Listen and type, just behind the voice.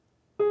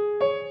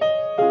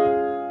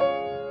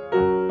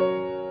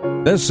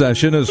This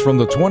session is from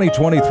the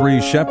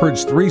 2023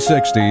 Shepherds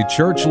 360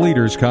 Church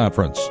Leaders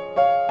Conference.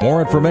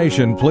 More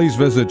information, please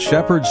visit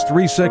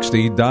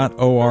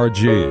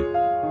shepherds360.org.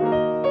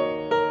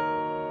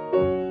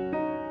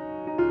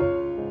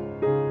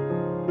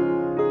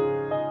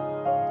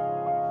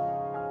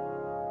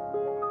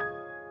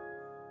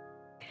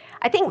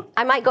 I think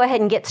I might go ahead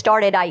and get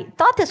started. I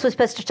thought this was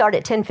supposed to start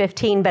at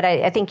 10:15, but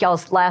I think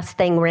y'all's last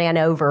thing ran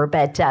over.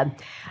 But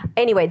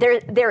anyway,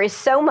 there is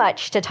so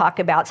much to talk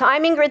about. So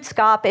I'm Ingrid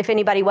Skop, if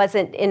anybody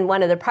wasn't in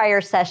one of the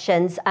prior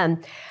sessions. I'm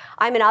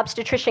an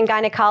obstetrician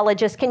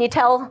gynecologist. Can you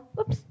tell?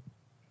 Oops.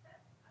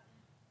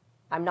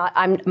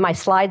 My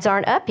slides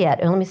aren't up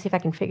yet. Oh, let me see if I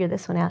can figure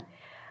this one out.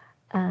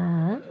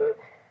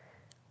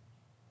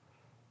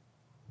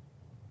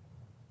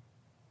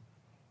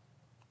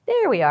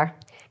 There we are.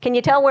 Can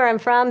you tell where I'm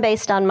from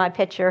based on my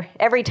picture?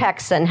 Every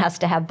Texan has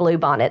to have blue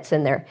bonnets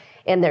in their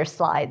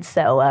slides,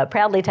 so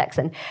proudly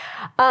Texan.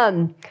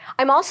 I'm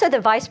also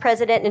the Vice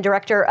President and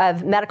Director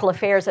of Medical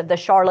Affairs of the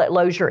Charlotte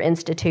Lozier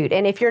Institute.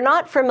 And if you're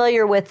not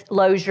familiar with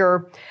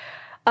Lozier,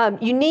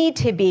 you need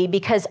to be,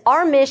 because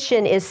our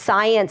mission is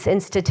science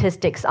and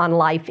statistics on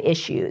life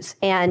issues.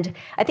 And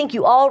I think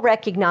you all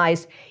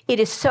recognize it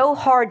is so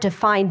hard to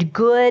find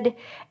good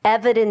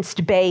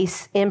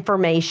evidence-based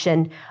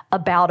information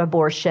about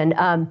abortion.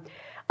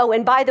 Oh,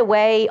 and by the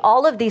way,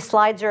 all of these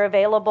slides are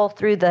available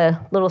through the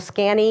little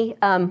scanny.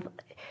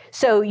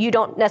 So you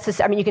don't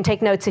necessarily, you can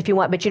take notes if you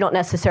want, but you don't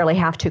necessarily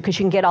have to, because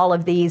you can get all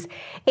of these.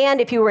 And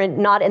if you were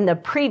not in the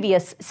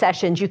previous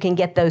sessions, you can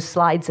get those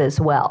slides as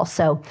well.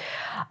 So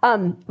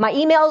my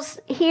email's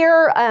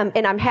here,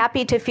 and I'm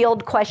happy to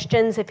field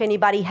questions if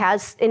anybody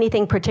has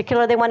anything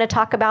particular they want to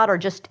talk about, or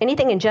just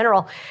anything in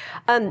general.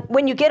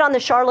 When you get on the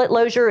Charlotte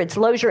Lozier, it's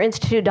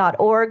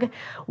lozierinstitute.org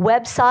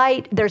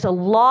website. There's a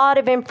lot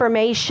of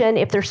information.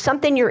 If there's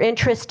something you're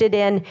interested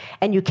in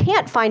and you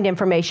can't find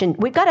information,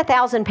 we've got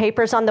 1,000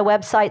 papers on the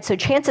website, so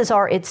chances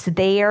are it's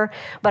there,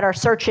 but our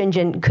search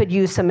engine could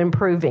use some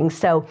improving.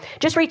 So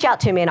just reach out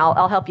to me and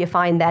I'll help you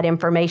find that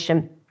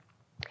information.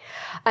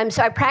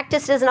 So I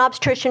practiced as an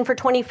obstetrician for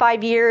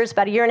 25 years.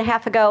 About a year and a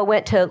half ago, I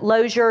went to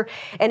Lozier,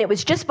 and it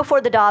was just before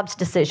the Dobbs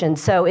decision.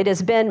 So it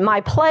has been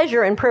my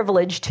pleasure and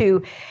privilege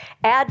to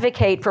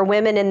advocate for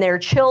women and their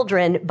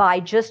children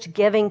by just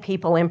giving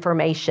people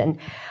information.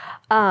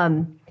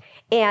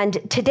 And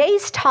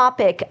today's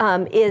topic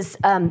is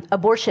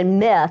abortion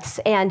myths.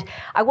 And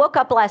I woke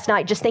up last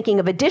night just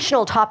thinking of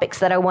additional topics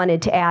that I wanted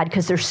to add,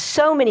 because there's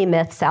so many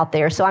myths out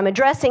there. So I'm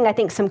addressing, I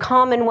think, some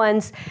common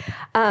ones.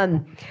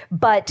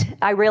 But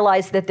I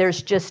realize that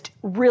there's just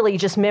really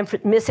just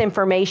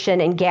misinformation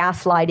and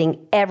gaslighting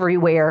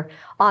everywhere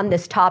on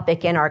this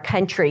topic in our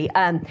country.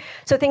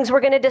 So things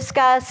we're going to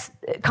discuss: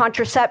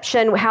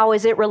 contraception, how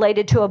is it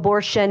related to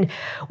abortion?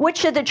 What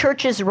should the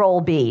church's role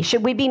be?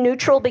 Should we be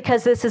neutral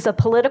because this is a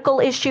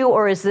political issue,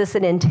 or is this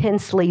an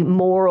intensely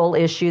moral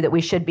issue that we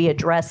should be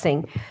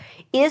addressing?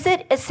 Is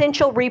it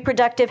essential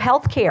reproductive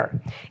health care?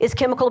 Is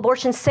chemical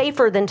abortion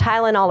safer than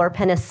Tylenol or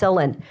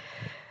penicillin?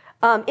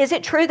 Is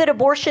it true that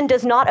abortion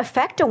does not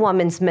affect a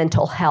woman's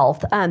mental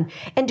health? And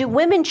do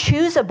women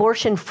choose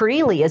abortion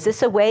freely? Is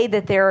this a way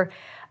that they're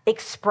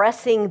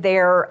expressing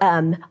their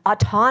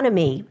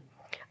autonomy,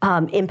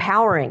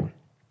 empowering?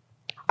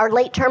 Are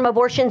late-term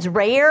abortions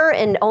rare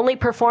and only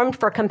performed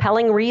for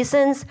compelling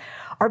reasons?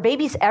 Are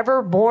babies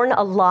ever born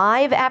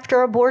alive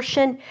after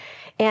abortion?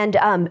 And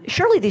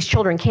surely these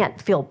children can't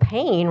feel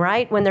pain,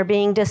 right, when they're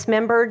being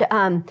dismembered.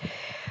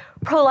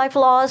 Pro-life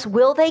laws,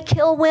 will they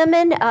kill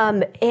women?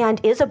 And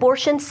is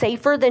abortion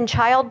safer than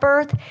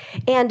childbirth?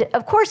 And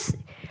of course,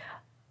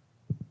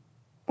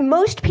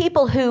 most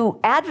people who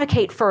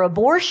advocate for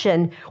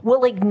abortion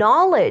will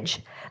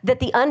acknowledge that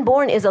the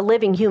unborn is a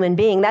living human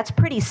being. That's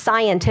pretty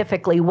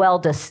scientifically well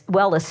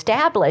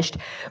established.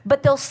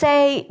 But they'll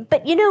say,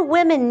 but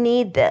women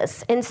need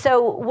this. And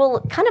so we'll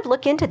kind of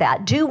look into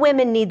that. Do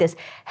women need this?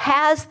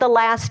 Has the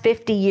last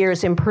 50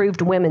 years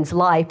improved women's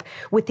life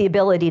with the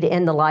ability to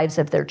end the lives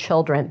of their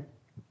children?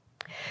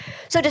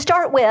 So to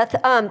start with,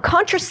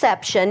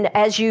 contraception,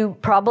 as you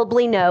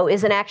probably know,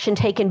 is an action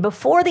taken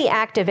before the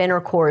act of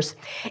intercourse,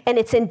 and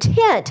its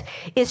intent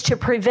is to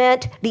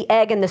prevent the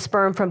egg and the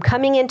sperm from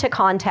coming into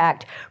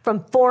contact,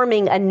 from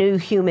forming a new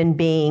human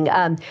being.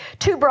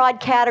 Two broad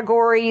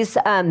categories.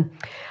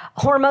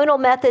 Hormonal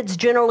methods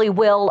generally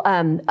will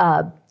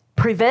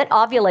prevent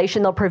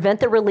ovulation. They'll prevent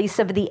the release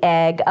of the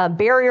egg.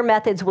 Barrier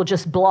methods will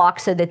just block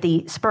so that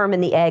the sperm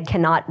and the egg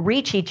cannot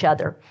reach each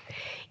other.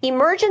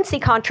 Emergency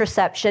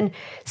contraception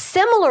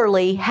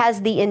similarly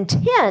has the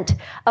intent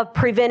of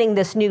preventing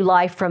this new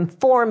life from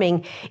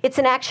forming. It's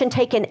an action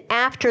taken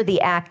after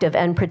the act of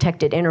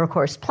unprotected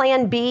intercourse.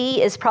 Plan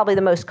B is probably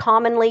the most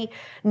commonly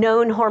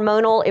known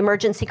hormonal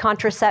emergency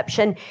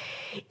contraception.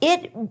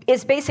 It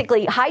is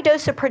basically high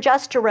dose of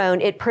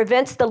progesterone. It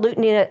prevents the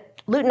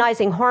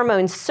luteinizing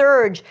hormone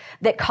surge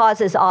that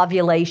causes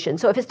ovulation.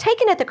 So if it's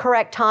taken at the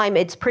correct time,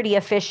 it's pretty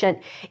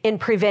efficient in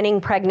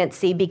preventing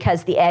pregnancy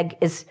because the egg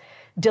is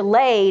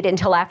delayed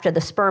until after the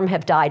sperm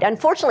have died.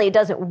 Unfortunately, it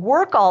doesn't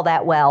work all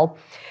that well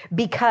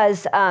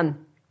because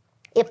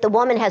If the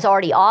woman has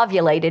already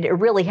ovulated, it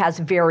really has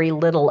very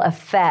little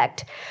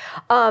effect.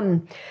 I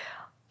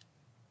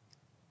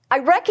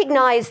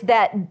recognize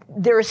that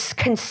there's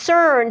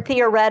concern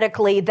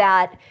theoretically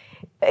that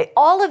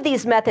all of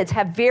these methods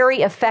have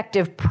very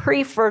effective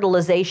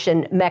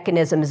pre-fertilization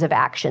mechanisms of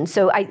action.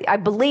 So I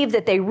believe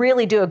that they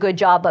really do a good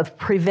job of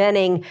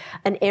preventing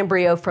an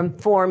embryo from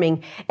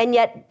forming. And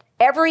yet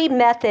every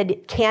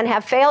method can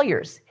have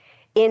failures.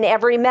 In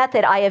every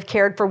method, I have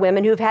cared for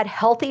women who've had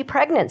healthy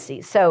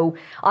pregnancies. So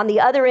on the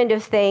other end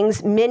of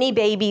things, many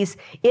babies,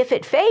 if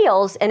it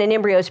fails and an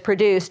embryo is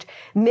produced,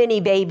 many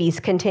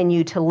babies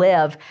continue to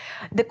live.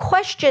 The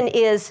question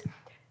is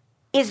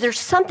there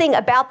something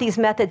about these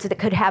methods that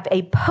could have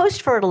a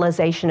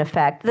post-fertilization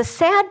effect? The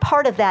sad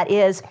part of that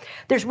is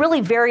there's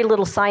really very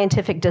little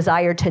scientific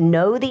desire to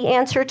know the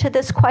answer to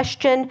this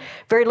question,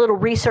 very little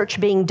research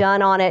being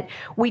done on it.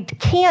 We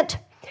can't,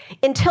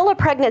 until a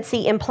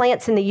pregnancy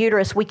implants in the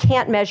uterus, we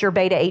can't measure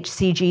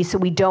beta-HCG, so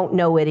we don't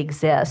know it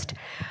exists.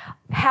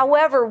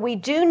 However, we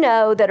do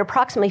know that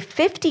approximately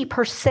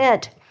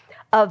 50%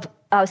 of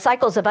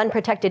cycles of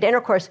unprotected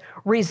intercourse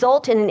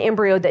result in an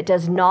embryo that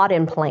does not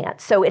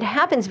implant. So it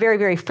happens very,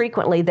 very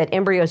frequently that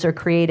embryos are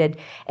created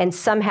and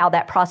somehow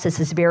that process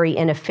is very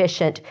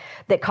inefficient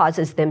that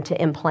causes them to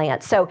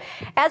implant. So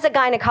as a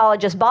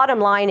gynecologist, bottom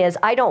line is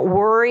I don't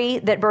worry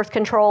that birth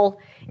control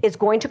is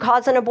going to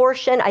cause an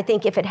abortion. I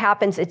think if it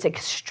happens, it's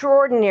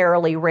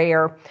extraordinarily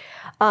rare.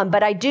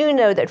 But I do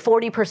know that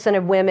 40%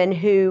 of women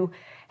who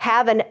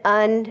have an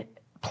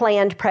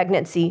unplanned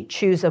pregnancy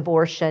choose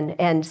abortion.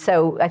 And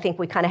so I think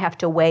we kind of have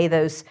to weigh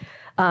those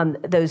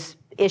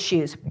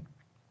issues.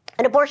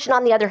 An abortion,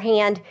 on the other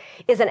hand,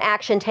 is an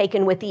action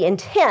taken with the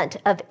intent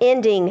of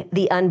ending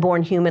the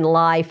unborn human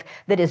life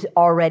that is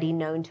already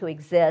known to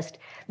exist.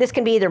 This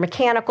can be either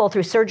mechanical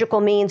through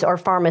surgical means or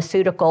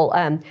pharmaceutical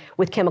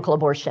with chemical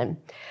abortion.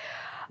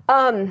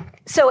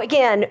 So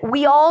again,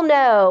 we all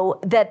know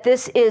that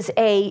this is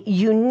a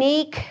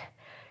unique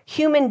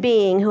human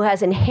being who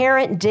has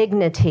inherent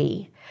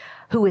dignity,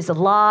 who is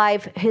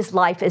alive, his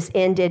life is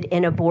ended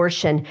in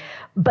abortion.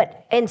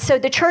 And so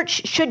the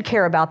church should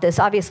care about this.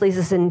 Obviously,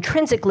 this is an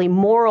intrinsically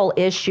moral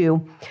issue.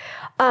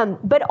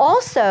 But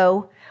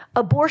also,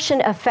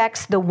 abortion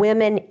affects the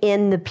women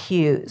in the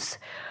pews.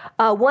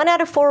 1 out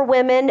of 4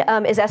 women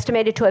is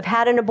estimated to have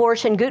had an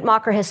abortion.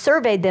 Guttmacher has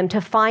surveyed them to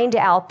find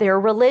out their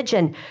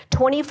religion.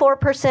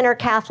 24% are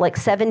Catholic,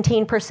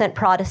 17%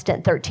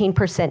 Protestant,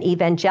 13%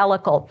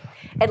 evangelical.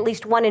 At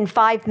least 1 in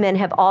 5 men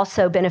have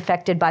also been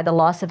affected by the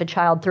loss of a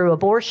child through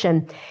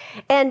abortion.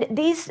 And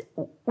these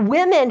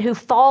women who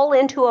fall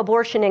into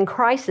abortion in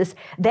crisis,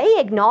 they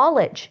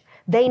acknowledge,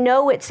 they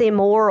know it's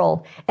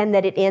immoral and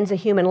that it ends a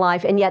human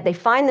life, and yet they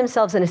find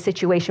themselves in a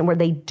situation where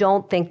they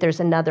don't think there's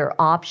another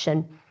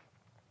option.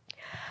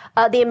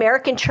 The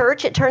American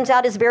church, it turns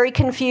out, is very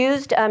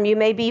confused. You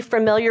may be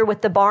familiar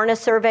with the Barna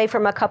survey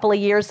from a couple of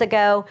years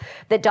ago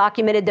that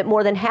documented that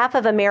more than half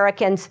of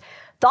Americans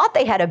thought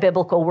they had a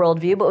biblical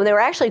worldview, but when they were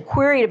actually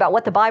queried about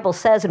what the Bible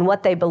says and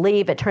what they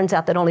believe, it turns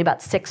out that only about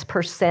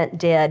 6%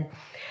 did.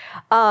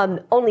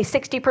 Only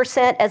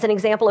 60%, as an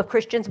example, of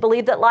Christians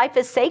believe that life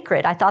is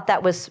sacred. I thought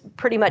that was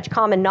pretty much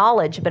common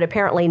knowledge, but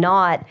apparently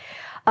not.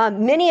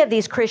 Many of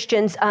these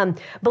Christians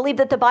believe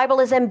that the Bible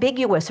is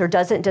ambiguous or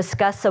doesn't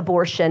discuss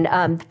abortion.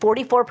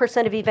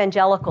 44% of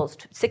evangelicals,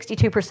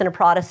 62% of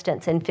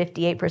Protestants, and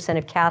 58%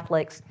 of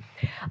Catholics.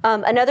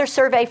 Another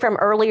survey from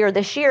earlier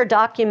this year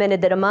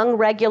documented that among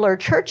regular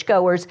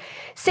churchgoers,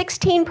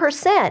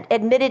 16%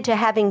 admitted to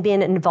having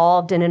been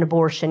involved in an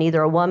abortion,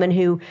 either a woman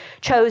who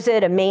chose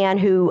it, a man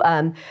who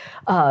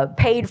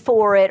paid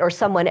for it, or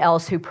someone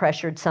else who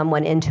pressured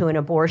someone into an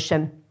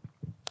abortion.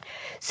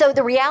 So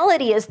the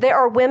reality is there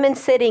are women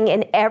sitting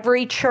in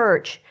every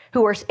church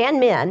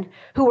and men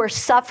who are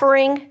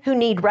suffering, who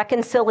need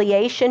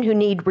reconciliation, who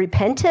need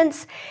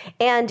repentance.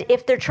 And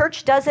if their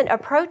church doesn't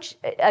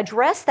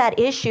address that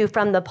issue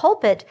from the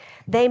pulpit,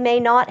 they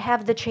may not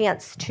have the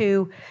chance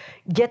to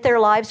get their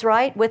lives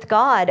right with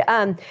God.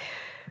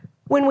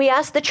 When we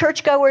asked the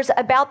churchgoers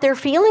about their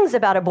feelings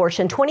about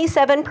abortion,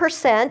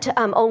 27%,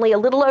 only a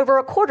little over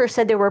a quarter,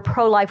 said they were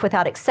pro-life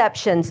without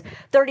exceptions.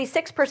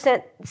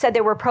 36% said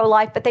they were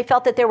pro-life, but they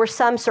felt that there were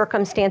some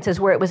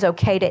circumstances where it was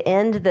okay to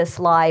end this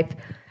life.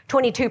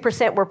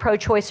 22% were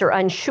pro-choice or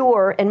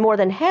unsure, and more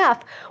than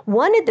half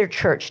wanted their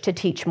church to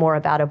teach more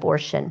about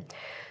abortion.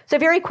 So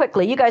very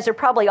quickly, you guys are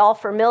probably all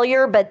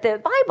familiar, but the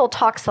Bible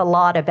talks a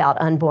lot about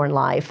unborn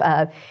life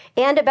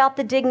and about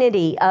the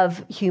dignity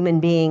of human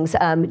beings.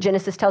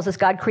 Genesis tells us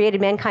God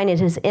created mankind in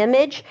his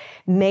image,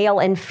 male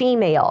and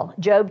female.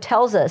 Job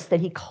tells us that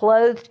he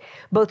clothed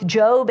both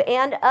Job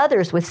and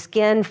others with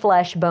skin,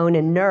 flesh, bone,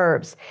 and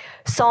nerves.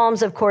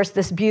 Psalms, of course,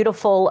 this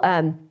beautiful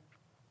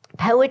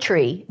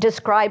poetry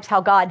describes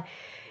how God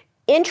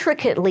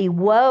intricately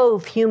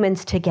wove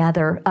humans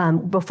together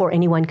before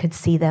anyone could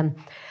see them.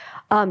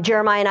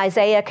 Jeremiah and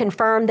Isaiah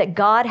confirm that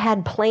God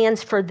had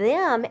plans for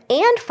them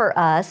and for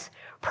us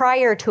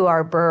prior to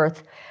our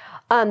birth.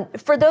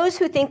 For those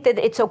who think that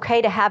it's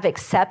okay to have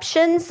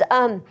exceptions,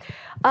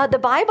 the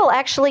Bible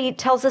actually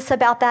tells us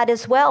about that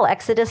as well.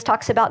 Exodus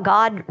talks about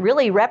God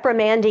really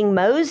reprimanding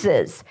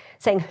Moses,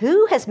 saying,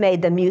 "Who has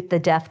made the mute, the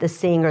deaf, the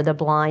seeing, or the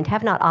blind?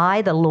 Have not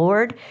I, the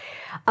Lord?"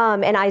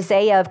 And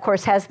Isaiah, of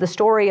course, has the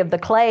story of the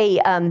clay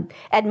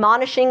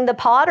admonishing the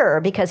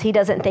potter because he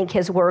doesn't think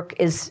his work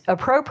is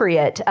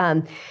appropriate.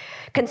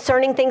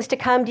 Concerning things to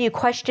come, do you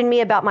question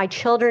me about my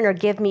children or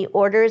give me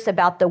orders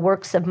about the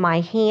works of my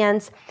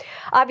hands?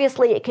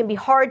 Obviously, it can be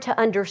hard to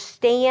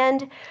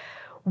understand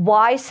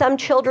why some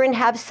children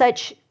have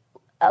such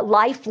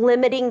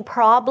life-limiting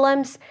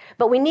problems,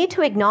 but we need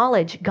to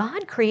acknowledge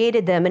God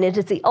created them, and it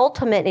is the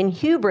ultimate in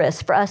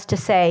hubris for us to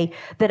say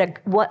that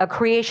a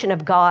creation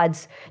of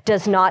God's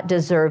does not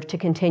deserve to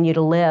continue to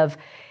live.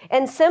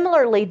 And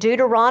similarly,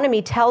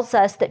 Deuteronomy tells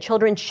us that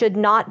children should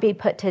not be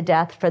put to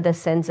death for the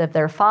sins of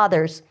their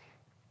fathers.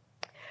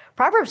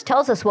 Proverbs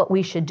tells us what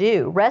we should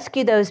do: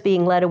 rescue those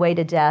being led away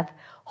to death,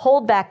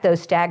 hold back those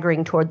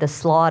staggering toward the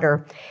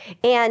slaughter.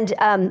 And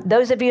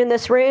those of you in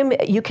this room,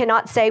 you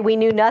cannot say we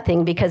knew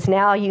nothing, because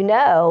now you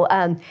know.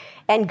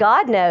 And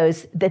God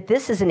knows that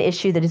this is an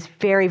issue that is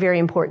very, very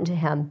important to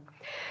him.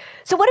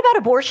 So what about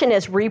abortion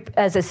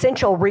as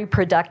essential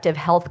reproductive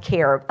health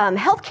care?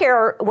 Health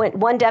care,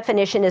 one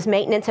definition is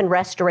maintenance and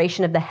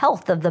restoration of the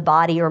health of the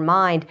body or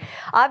mind.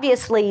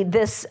 Obviously,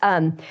 this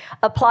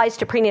applies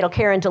to prenatal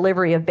care and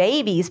delivery of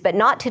babies, but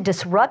not to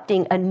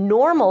disrupting a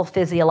normal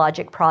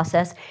physiologic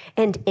process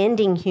and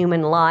ending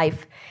human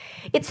life.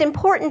 It's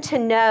important to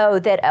know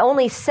that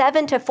only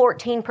 7 to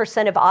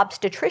 14% of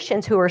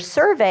obstetricians who are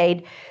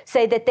surveyed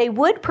say that they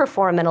would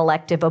perform an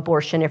elective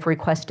abortion if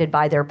requested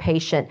by their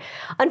patient.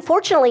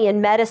 Unfortunately,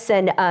 in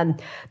medicine,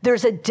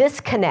 there's a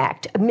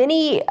disconnect.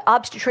 Many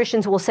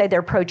obstetricians will say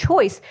they're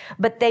pro-choice,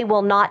 but they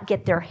will not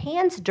get their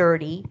hands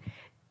dirty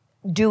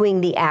doing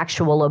the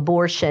actual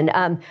abortion.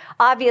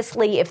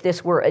 Obviously, if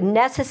this were a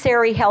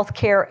necessary health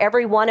care,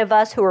 every one of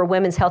us who are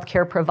women's health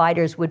care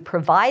providers would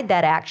provide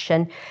that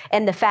action,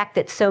 and the fact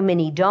that so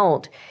many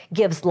don't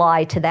gives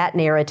lie to that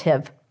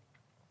narrative.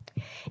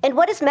 And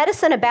what is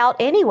medicine about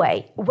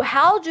anyway?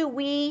 How do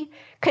we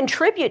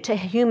contribute to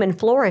human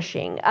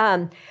flourishing?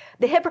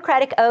 The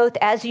Hippocratic Oath,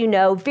 as you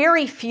know,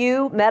 very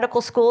few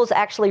medical schools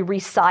actually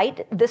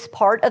recite this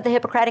part of the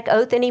Hippocratic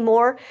Oath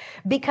anymore,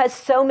 because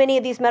so many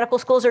of these medical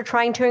schools are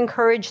trying to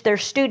encourage their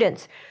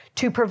students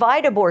to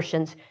provide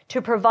abortions,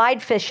 to provide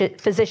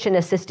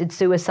physician-assisted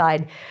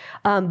suicide.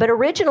 But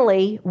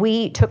originally,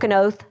 we took an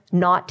oath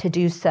not to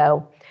do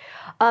so.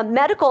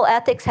 Medical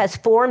ethics has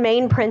 4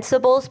 main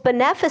principles.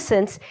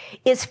 Beneficence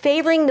is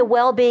favoring the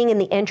well-being and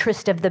the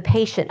interest of the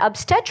patient.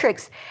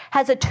 Obstetrics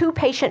has a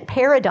 2-patient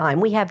paradigm.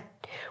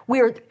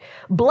 We're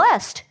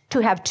blessed to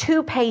have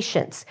 2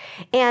 patients.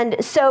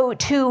 And so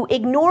to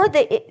ignore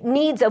the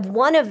needs of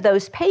one of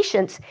those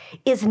patients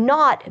is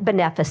not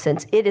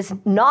beneficence. It is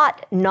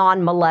not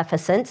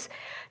non-maleficence,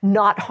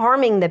 not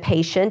harming the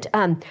patient.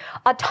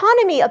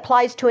 Autonomy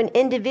applies to an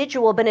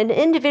individual, but an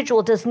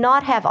individual does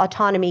not have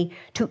autonomy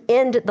to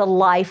end the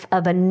life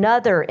of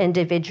another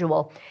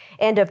individual.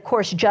 And of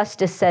course,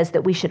 justice says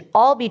that we should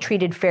all be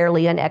treated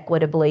fairly and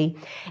equitably.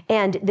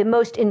 And the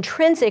most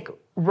intrinsic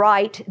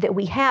right that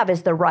we have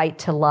is the right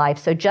to life.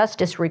 So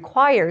justice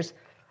requires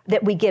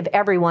that we give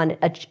everyone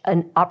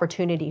an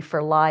opportunity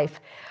for life.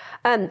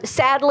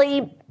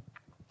 Sadly,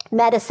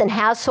 medicine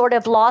has sort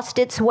of lost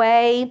its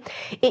way.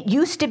 It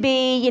used to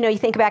be, you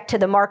think back to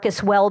the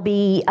Marcus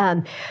Welby,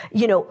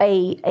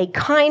 a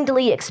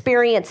kindly,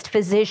 experienced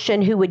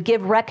physician who would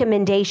give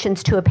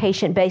recommendations to a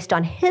patient based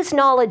on his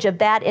knowledge of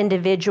that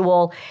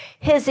individual,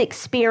 his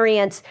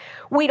experience.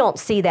 We don't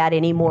see that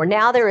anymore.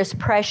 Now there is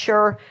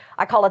pressure.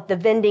 I call it the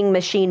vending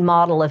machine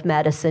model of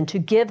medicine, to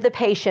give the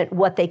patient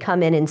what they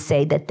come in and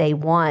say that they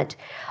want.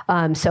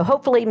 So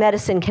hopefully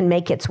medicine can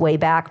make its way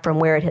back from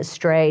where it has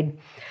strayed.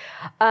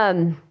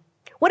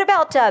 What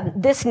about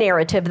this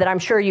narrative that I'm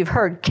sure you've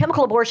heard?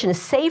 Chemical abortion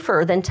is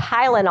safer than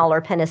Tylenol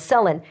or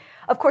penicillin.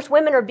 Of course,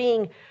 women are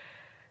being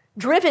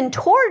driven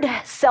toward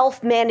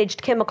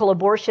self-managed chemical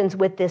abortions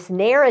with this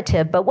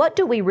narrative, but what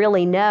do we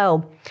really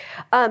know?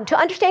 To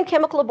understand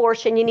chemical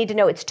abortion, you need to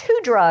know it's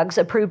 2 drugs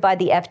approved by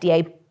the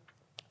FDA.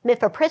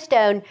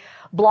 Mifepristone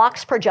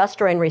blocks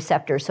progesterone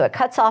receptors, so it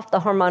cuts off the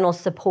hormonal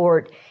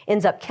support,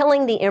 ends up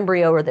killing the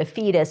embryo or the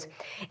fetus,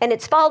 and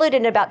it's followed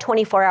in about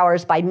 24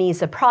 hours by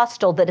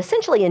misoprostol that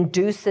essentially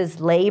induces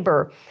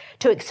labor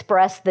to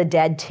express the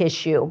dead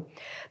tissue.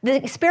 The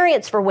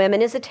experience for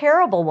women is a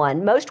terrible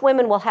one. Most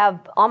women will have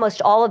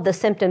almost all of the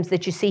symptoms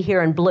that you see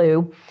here in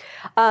blue.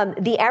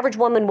 The average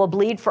woman will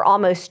bleed for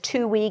almost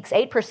 2 weeks.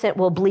 8%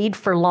 will bleed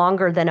for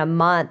longer than a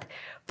month.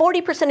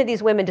 40% of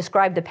these women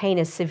describe the pain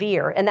as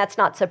severe, and that's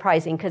not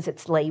surprising because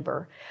it's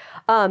labor.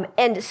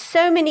 And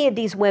so many of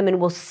these women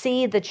will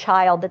see the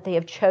child that they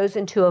have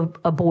chosen to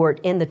abort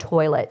in the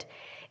toilet.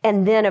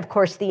 And then, of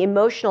course, the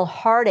emotional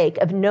heartache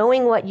of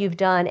knowing what you've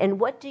done.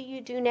 And what do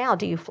you do now?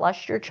 Do you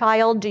flush your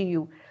child? Do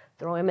you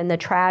throw him in the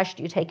trash?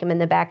 Do you take him in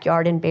the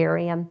backyard and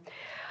bury him?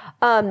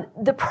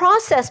 The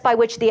process by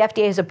which the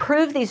FDA has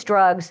approved these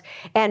drugs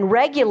and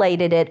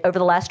regulated it over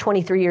the last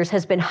 23 years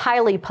has been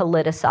highly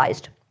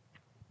politicized.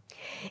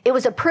 It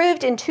was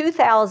approved in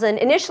 2000.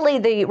 Initially,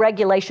 the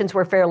regulations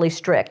were fairly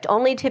strict,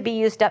 only to be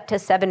used up to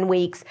 7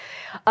 weeks.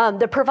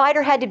 The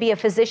provider had to be a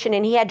physician,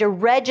 and he had to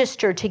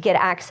register to get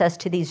access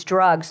to these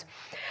drugs.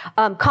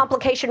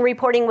 Complication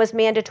reporting was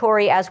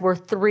mandatory, as were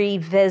 3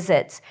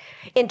 visits.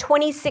 In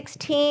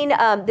 2016,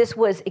 this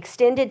was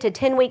extended to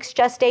 10 weeks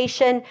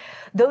gestation.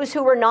 Those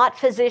who were not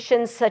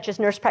physicians, such as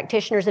nurse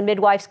practitioners and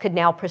midwives, could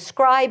now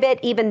prescribe it,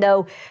 even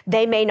though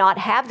they may not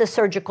have the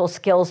surgical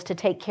skills to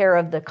take care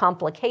of the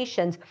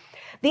complications.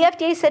 The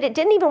FDA said it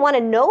didn't even want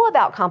to know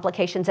about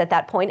complications at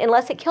that point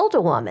unless it killed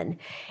a woman.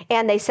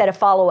 And they said a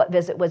follow-up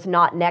visit was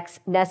not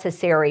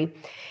necessary.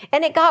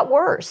 And it got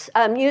worse.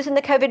 Using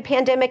the COVID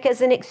pandemic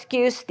as an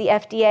excuse, the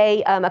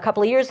FDA a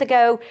couple of years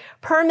ago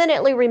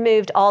permanently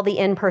removed all the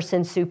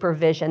in-person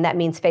supervision. That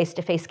means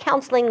face-to-face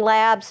counseling,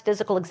 labs,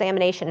 physical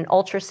examination, and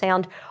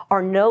ultrasound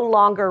are no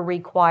longer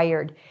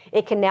required.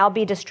 It can now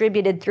be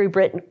distributed through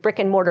brick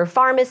and mortar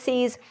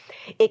pharmacies.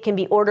 It can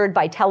be ordered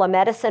by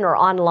telemedicine or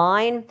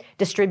online,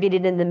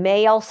 distributed in the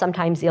mail,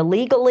 sometimes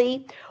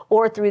illegally,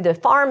 or through the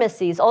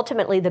pharmacies.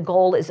 Ultimately, the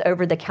goal is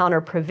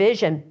over-the-counter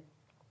provision.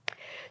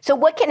 So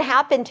what can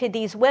happen to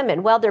these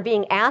women? Well, they're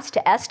being asked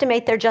to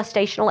estimate their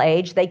gestational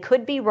age. They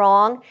could be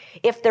wrong.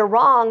 If they're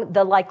wrong,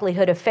 the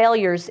likelihood of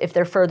failures, if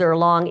they're further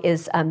along,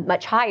 is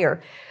much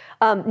higher.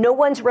 No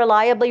one's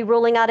reliably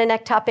ruling out an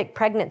ectopic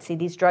pregnancy.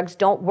 These drugs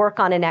don't work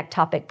on an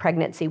ectopic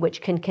pregnancy,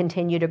 which can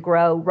continue to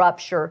grow,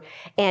 rupture,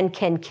 and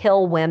can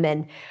kill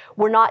women.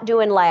 We're not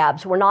doing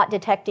labs. We're not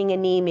detecting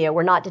anemia.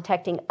 We're not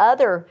detecting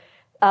other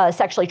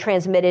sexually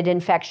transmitted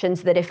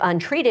infections that, if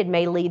untreated,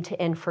 may lead to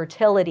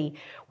infertility.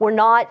 We're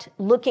not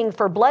looking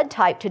for blood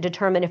type to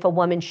determine if a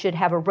woman should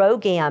have a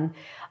RhoGAM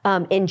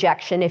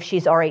injection if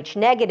she's Rh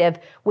negative,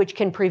 which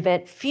can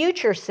prevent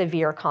future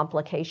severe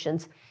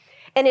complications.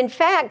 And in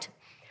fact,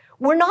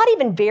 we're not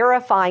even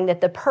verifying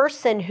that the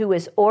person who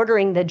is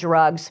ordering the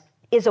drugs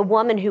is a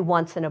woman who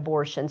wants an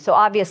abortion. So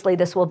obviously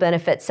this will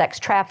benefit sex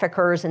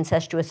traffickers,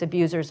 incestuous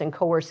abusers, and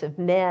coercive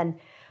men,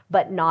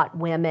 but not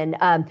women.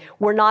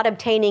 We're not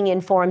obtaining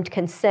informed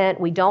consent.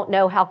 We don't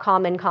know how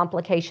common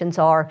complications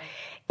are.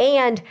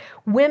 And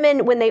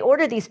women, when they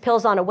order these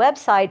pills on a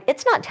website,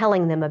 it's not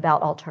telling them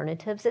about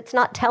alternatives. It's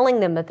not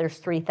telling them that there's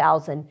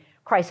 3,000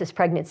 crisis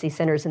pregnancy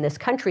centers in this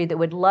country that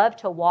would love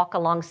to walk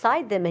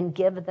alongside them and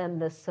give them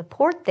the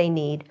support they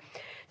need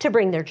to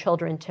bring their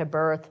children to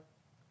birth.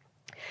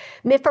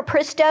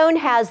 Mifepristone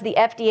has the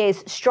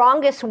FDA's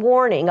strongest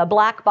warning, a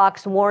black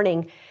box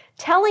warning,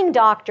 telling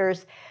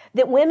doctors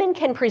that women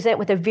can present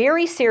with a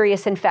very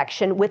serious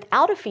infection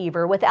without a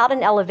fever, without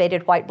an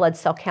elevated white blood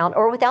cell count,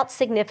 or without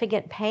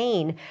significant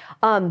pain.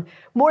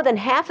 More than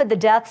half of the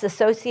deaths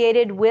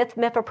associated with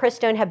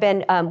mifepristone have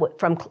been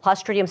from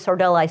Clostridium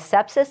sordelli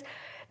sepsis.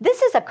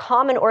 This is a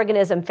common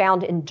organism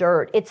found in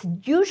dirt. It's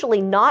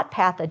usually not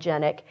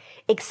pathogenic,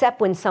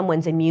 except when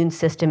someone's immune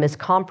system is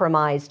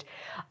compromised.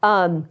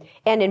 And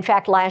in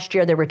fact, last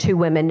year there were 2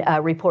 women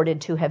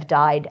reported to have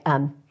died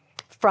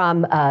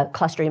from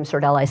Clostridium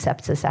sordelli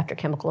sepsis after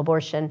chemical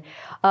abortion.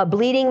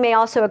 Bleeding may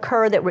also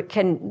occur that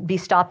can be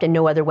stopped in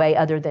no other way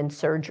other than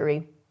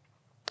surgery.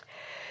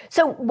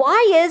 So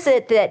why is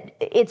it that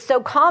it's so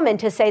common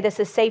to say this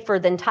is safer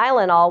than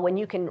Tylenol when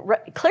you can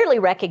clearly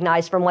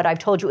recognize from what I've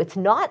told you it's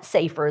not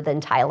safer than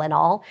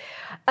Tylenol?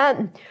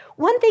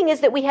 One thing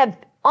is that we have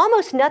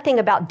almost nothing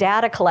about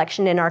data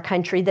collection in our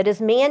country that is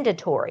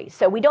mandatory.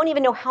 So we don't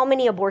even know how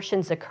many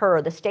abortions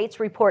occur. The states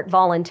report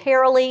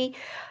voluntarily.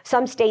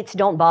 Some states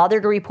don't bother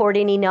to report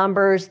any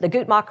numbers. The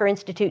Guttmacher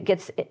Institute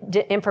gets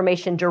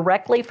information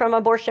directly from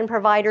abortion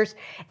providers,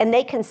 and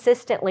they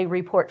consistently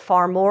report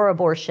far more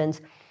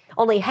abortions.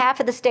 Only half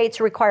of the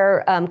states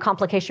require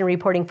complication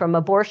reporting from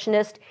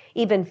abortionists,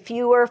 even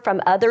fewer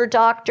from other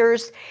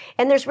doctors.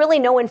 And there's really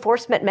no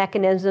enforcement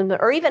mechanism,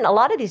 or even a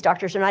lot of these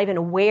doctors are not even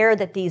aware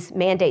that these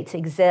mandates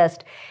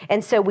exist.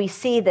 And so we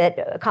see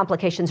that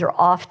complications are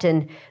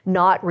often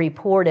not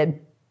reported.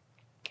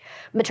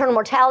 Maternal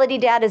mortality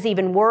data is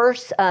even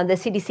worse. The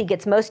CDC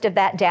gets most of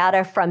that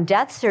data from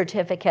death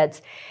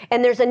certificates.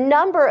 And there's a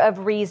number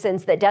of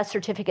reasons that death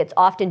certificates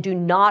often do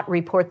not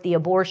report the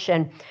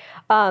abortion.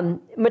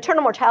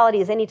 Maternal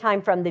mortality is any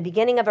time from the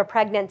beginning of a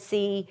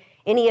pregnancy,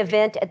 any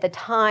event at the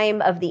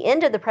time of the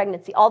end of the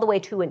pregnancy, all the way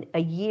to a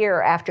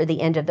year after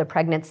the end of the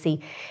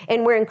pregnancy.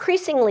 And we're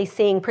increasingly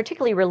seeing,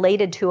 particularly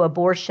related to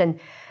abortion,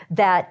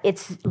 that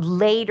it's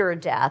later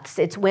deaths.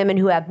 It's women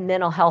who have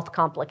mental health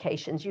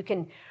complications. You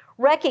can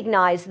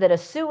recognize that a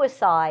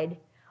suicide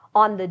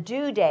on the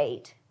due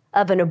date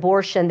of an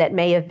abortion that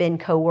may have been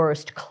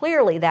coerced,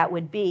 clearly that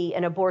would be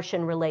an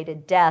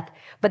abortion-related death,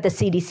 but the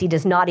CDC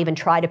does not even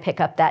try to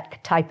pick up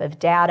that type of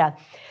data.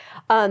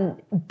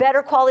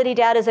 Better quality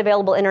data is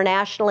available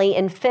internationally.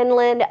 In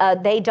Finland,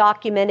 they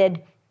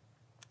documented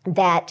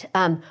that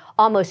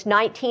almost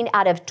 19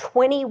 out of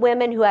 20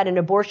 women who had an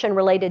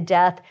abortion-related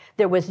death,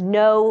 there was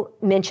no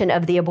mention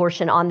of the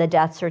abortion on the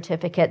death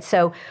certificate.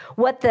 So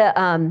what the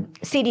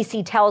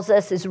CDC tells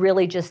us is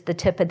really just the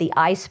tip of the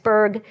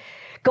iceberg.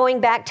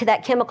 Going back to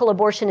that chemical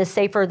abortion is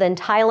safer than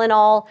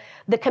Tylenol,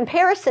 the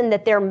comparison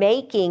that they're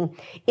making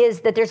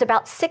is that there's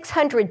about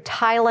 600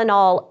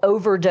 Tylenol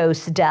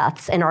overdose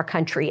deaths in our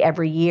country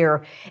every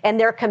year. And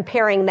they're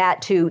comparing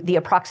that to the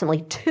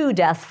approximately 2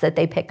 deaths that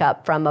they pick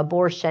up from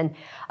abortion,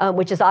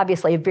 which is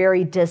obviously a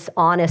very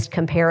dishonest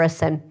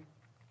comparison.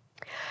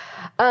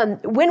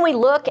 When we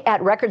look at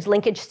records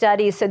linkage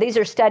studies, so these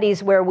are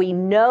studies where we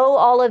know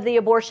all of the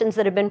abortions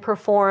that have been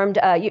performed.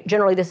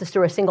 Generally, this is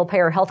through a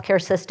single-payer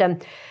healthcare system.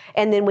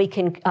 And then we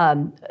can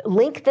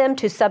link them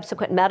to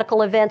subsequent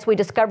medical events. We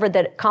discovered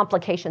that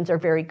complications are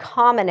very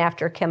common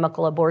after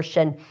chemical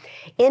abortion.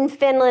 In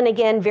Finland,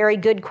 again, very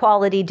good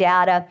quality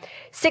data.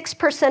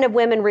 6% of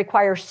women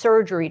require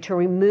surgery to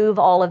remove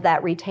all of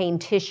that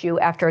retained tissue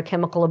after a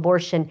chemical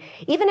abortion.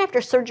 Even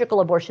after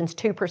surgical abortions,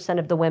 2%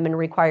 of the women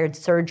required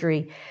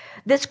surgery.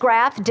 This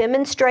graph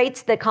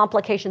demonstrates that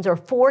complications are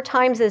 4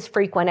 times as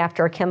frequent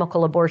after a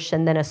chemical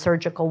abortion than a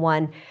surgical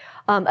one,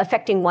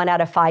 affecting 1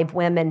 out of 5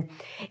 women.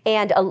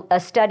 And a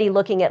study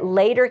looking at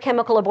later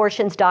chemical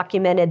abortions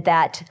documented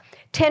that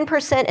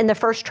 10% in the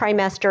first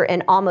trimester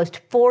and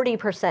almost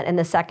 40% in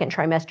the second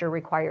trimester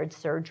required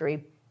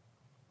surgery.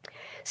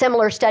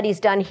 Similar studies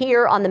done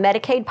here on the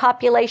Medicaid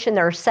population.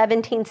 There are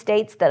 17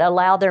 states that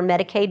allow their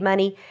Medicaid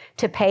money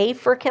to pay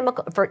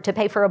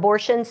for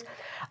abortions.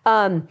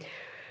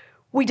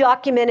 We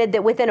documented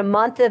that within a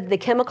month of the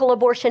chemical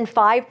abortion,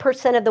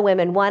 5% of the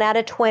women, 1 out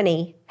of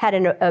 20, had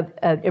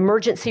an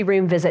emergency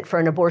room visit for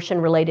an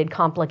abortion-related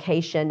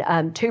complication.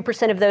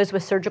 2% of those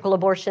with surgical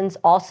abortions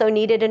also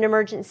needed an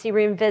emergency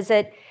room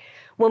visit.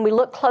 When we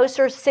look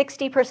closer,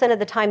 60% of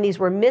the time these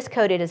were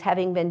miscoded as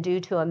having been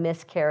due to a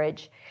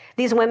miscarriage.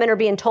 These women are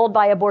being told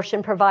by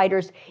abortion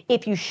providers,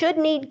 if you should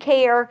need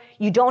care,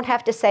 you don't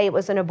have to say it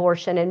was an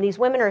abortion. And these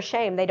women are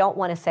ashamed. They don't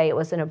want to say it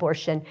was an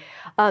abortion.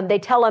 They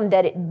tell them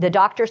that the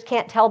doctors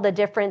can't tell the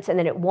difference and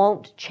that it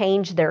won't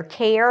change their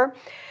care.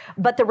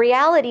 But the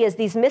reality is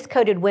these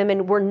miscoded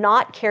women were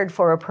not cared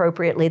for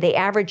appropriately. They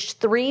averaged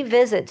 3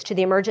 visits to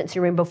the emergency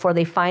room before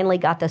they finally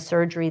got the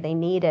surgery they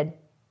needed.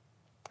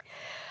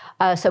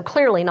 So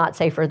clearly not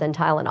safer than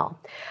Tylenol.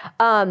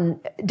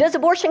 Does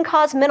abortion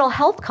cause mental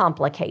health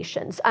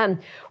complications?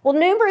 Well,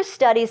 numerous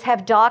studies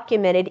have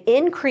documented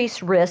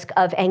increased risk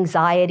of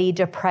anxiety,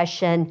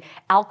 depression,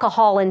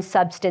 alcohol and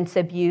substance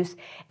abuse,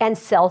 and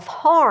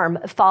self-harm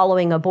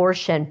following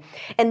abortion.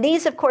 And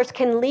these, of course,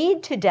 can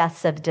lead to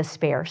deaths of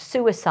despair,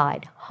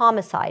 suicide,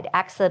 homicide,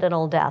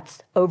 accidental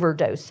deaths,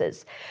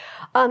 overdoses.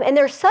 And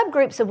there are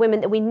subgroups of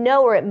women that we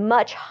know are at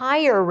much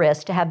higher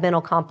risk to have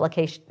mental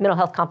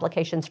health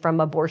complications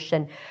from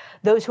abortion.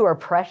 Those who are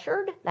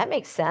pressured, that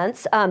makes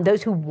sense.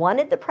 Those who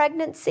wanted the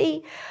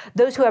pregnancy,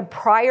 those who have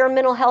prior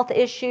mental health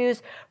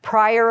issues,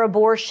 prior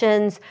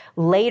abortions,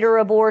 later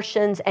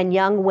abortions, and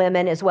young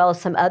women, as well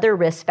as some other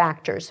risk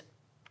factors.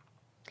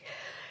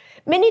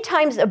 Many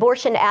times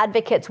abortion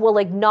advocates will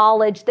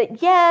acknowledge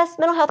that, yes,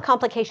 mental health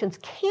complications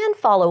can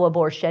follow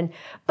abortion,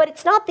 but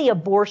it's not the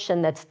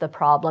abortion that's the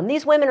problem.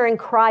 These women are in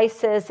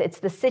crisis. It's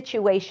the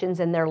situations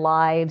in their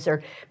lives,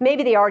 or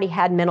maybe they already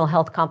had mental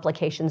health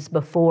complications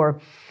before.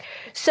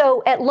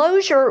 So at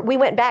Lozier, we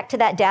went back to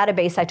that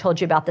database I told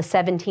you about, the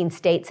 17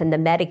 states and the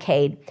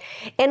Medicaid,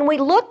 and we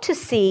looked to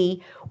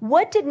see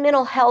what did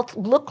mental health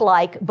look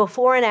like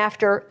before and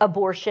after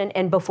abortion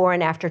and before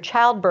and after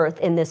childbirth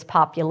in this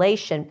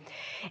population.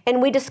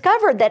 And we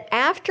discovered that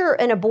after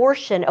an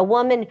abortion, a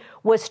woman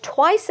was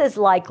twice as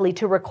likely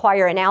to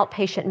require an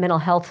outpatient mental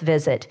health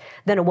visit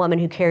than a woman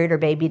who carried her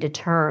baby to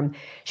term.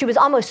 She was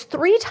almost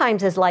 3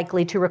 times as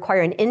likely to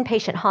require an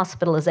inpatient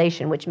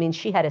hospitalization, which means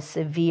she had a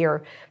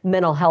severe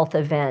mental health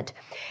event.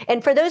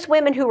 And for those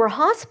women who were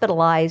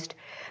hospitalized,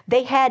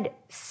 they had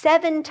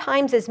 7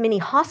 times as many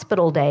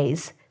hospital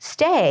days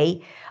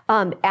stay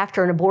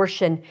after an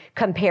abortion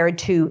compared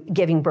to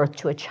giving birth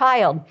to a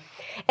child.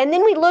 And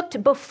then we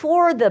looked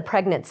before the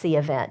pregnancy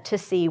event to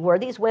see, were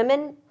these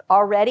women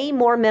already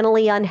more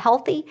mentally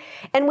unhealthy?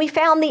 And we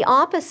found the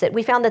opposite.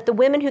 We found that the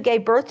women who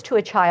gave birth to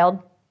a child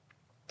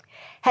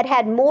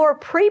had more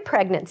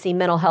pre-pregnancy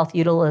mental health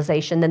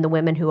utilization than the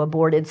women who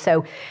aborted.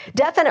 So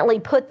definitely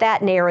put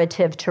that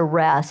narrative to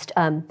rest,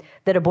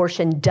 that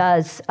abortion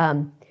does,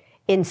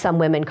 in some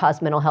women,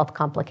 cause mental health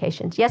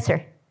complications. Yes,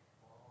 sir?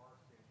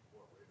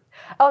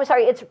 Oh, I'm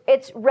sorry,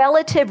 it's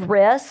relative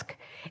risk.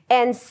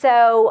 And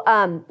so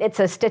it's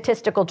a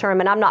statistical term,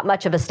 and I'm not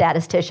much of a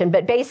statistician,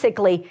 but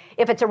basically,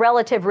 if it's a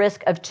relative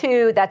risk of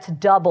 2, that's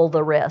double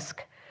the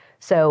risk.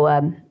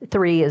 So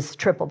 3 is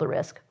triple the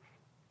risk.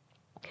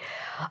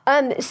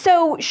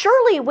 So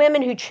surely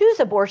women who choose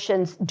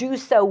abortions do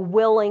so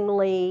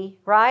willingly,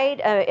 right?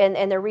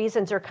 And their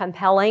reasons are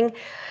compelling.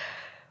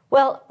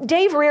 Well,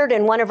 Dave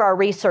Reardon, one of our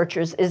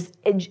researchers,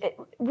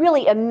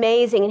 really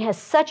amazing and has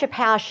such a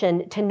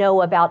passion to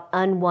know about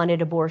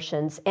unwanted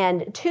abortions.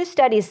 And 2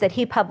 studies that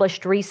he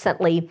published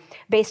recently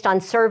based on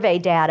survey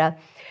data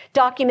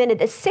documented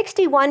that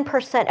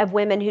 61% of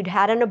women who'd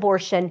had an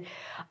abortion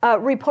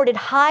reported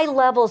high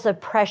levels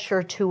of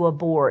pressure to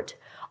abort,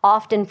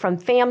 often from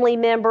family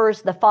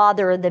members, the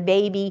father of the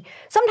baby,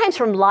 sometimes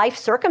from life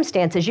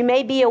circumstances. You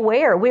may be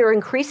aware we're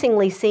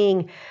increasingly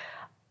seeing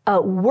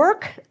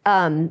work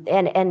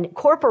and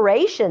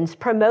corporations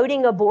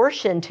promoting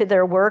abortion to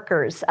their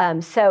workers.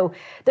 So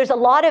there's a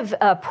lot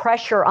of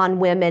pressure on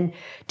women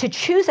to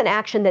choose an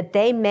action that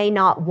they may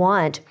not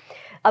want.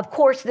 Of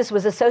course, this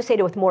was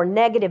associated with more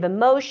negative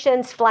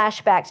emotions,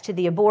 flashbacks to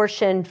the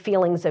abortion,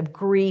 feelings of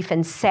grief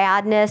and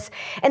sadness.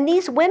 And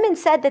these women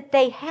said that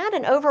they had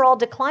an overall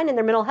decline in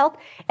their mental health,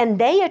 and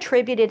they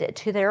attributed it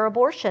to their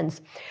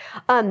abortions.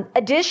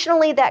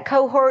 Additionally, that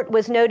cohort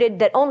was noted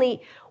that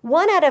only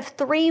 1 out of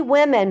 3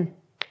 women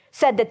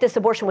said that this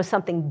abortion was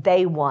something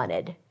they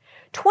wanted.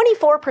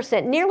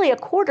 24%, nearly a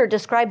quarter,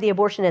 described the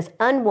abortion as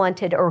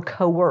unwanted or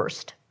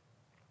coerced.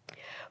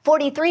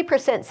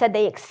 43% said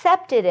they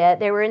accepted it.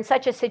 They were in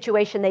such a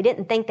situation they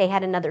didn't think they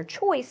had another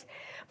choice,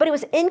 but it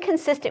was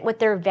inconsistent with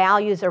their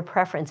values or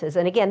preferences.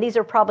 And again, these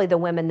are probably the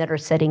women that are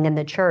sitting in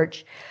the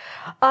church.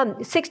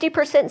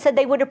 60% said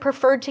they would have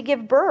preferred to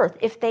give birth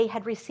if they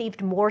had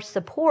received more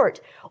support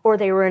or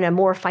they were in a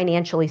more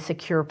financially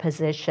secure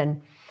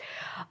position.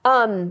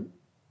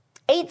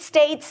 8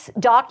 states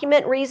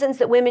document reasons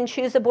that women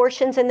choose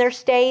abortions in their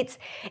states.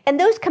 And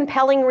those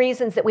compelling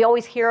reasons that we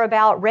always hear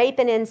about, rape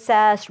and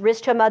incest,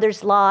 risk to a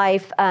mother's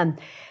life,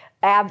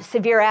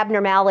 severe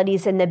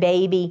abnormalities in the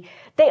baby,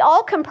 they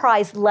all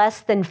comprise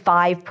less than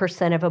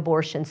 5% of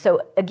abortions. So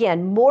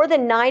again, more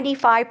than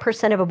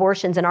 95% of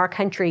abortions in our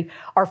country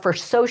are for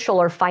social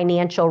or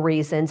financial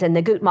reasons. And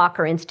the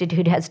Guttmacher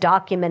Institute has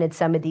documented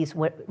some of these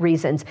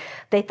reasons.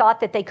 They thought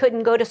that they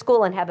couldn't go to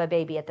school and have a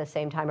baby at the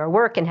same time, or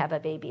work and have a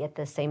baby at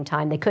the same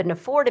time. They couldn't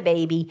afford a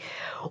baby,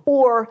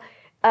 or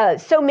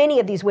so many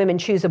of these women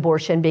choose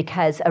abortion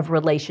because of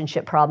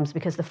relationship problems,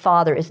 because the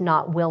father is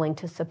not willing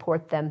to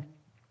support them.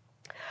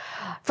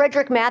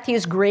 Frederick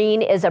Matthews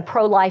Green is a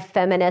pro-life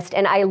feminist,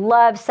 and I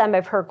love some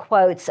of her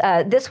quotes.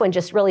 This one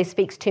just really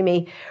speaks to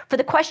me. For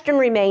the question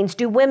remains,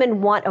 do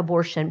women want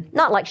abortion?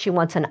 Not like she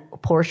wants a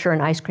Porsche or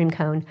an ice cream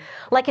cone.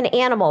 Like an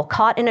animal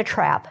caught in a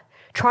trap,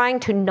 trying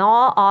to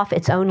gnaw off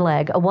its own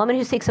leg. A woman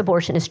who seeks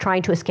abortion is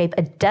trying to escape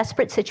a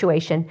desperate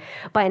situation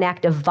by an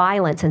act of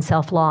violence and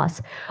self-loss.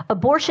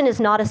 Abortion is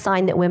not a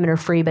sign that women are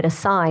free, but a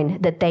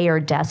sign that they are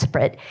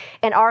desperate.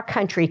 And our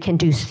country can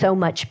do so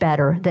much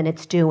better than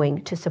it's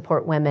doing to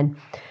support women,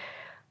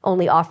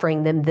 only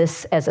offering them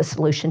this as a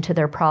solution to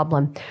their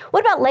problem.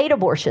 What about late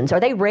abortions? Are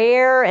they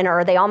rare, and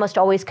are they almost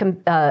always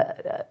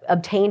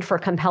obtained for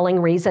compelling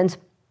reasons?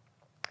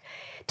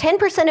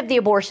 10% of the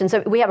abortions,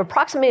 we have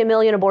approximately 1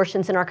 million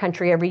abortions in our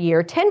country every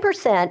year,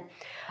 10%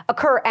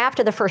 occur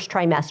after the first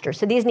trimester.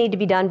 So these need to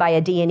be done by a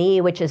D&E,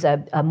 which is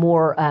a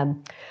more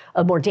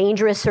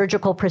dangerous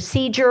surgical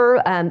procedure.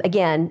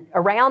 Again,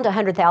 around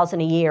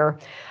 100,000 a year.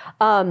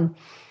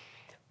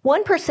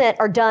 1%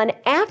 are done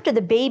after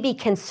the baby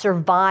can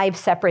survive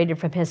separated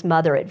from his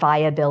mother at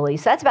viability.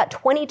 So that's about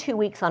 22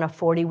 weeks on a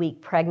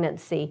 40-week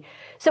pregnancy.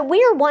 So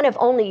we are one of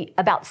only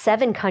about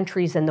 7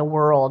 countries in the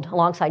world,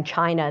 alongside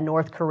China,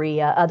 North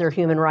Korea, other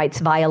human rights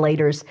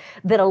violators,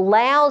 that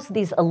allows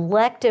these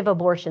elective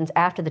abortions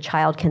after the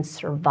child can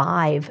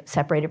survive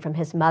separated from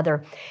his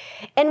mother.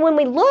 And when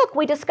we look,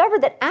 we discover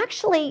that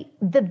actually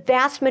the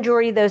vast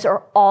majority of those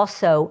are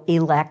also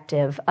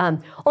elective.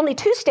 Only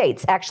 2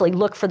 states actually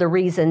look for the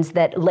reasons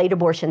that late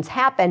abortions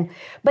happen,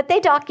 but they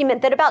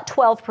document that about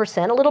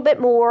 12%, a little bit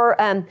more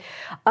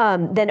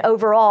than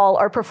overall,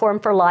 are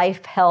performed for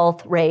life,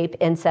 health, rape,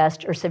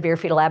 incest, or severe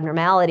fetal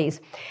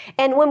abnormalities.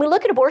 And when we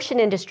look at abortion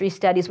industry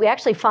studies, we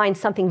actually find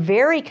something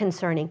very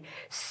concerning.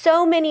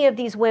 So many of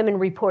these women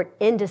report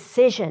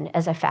indecision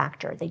as a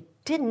factor. They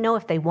didn't know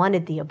if they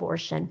wanted the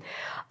abortion,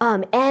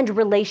 and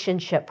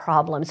relationship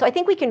problems. So I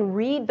think we can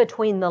read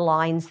between the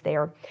lines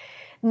there.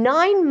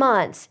 9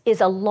 months is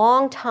a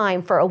long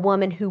time for a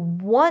woman who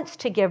wants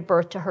to give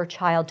birth to her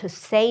child to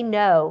say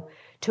no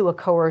to a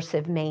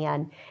coercive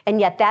man.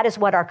 And yet that is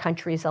what our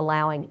country is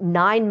allowing,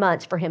 9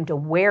 months for him to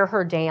wear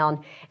her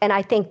down. And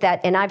I think that,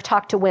 and I've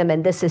talked to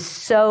women, this is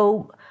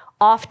so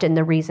often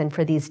the reason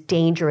for these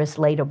dangerous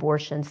late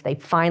abortions. They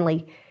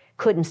finally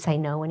couldn't say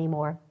no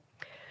anymore.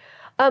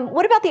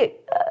 What about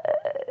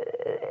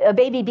a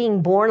baby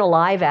being born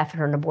alive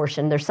after an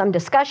abortion? There's some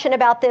discussion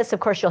about this. Of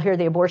course, you'll hear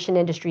the abortion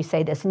industry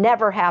say this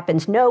never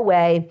happens, no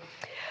way.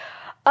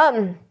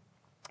 An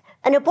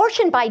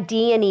abortion by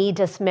D&E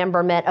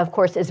dismemberment, of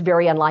course, is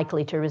very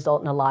unlikely to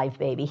result in a live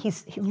baby.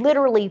 He's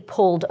literally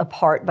pulled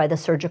apart by the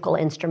surgical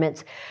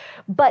instruments.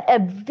 But a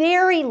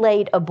very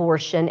late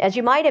abortion, as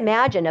you might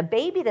imagine, a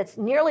baby that's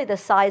nearly the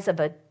size of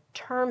a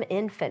term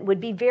infant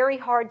would be very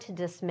hard to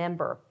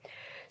dismember.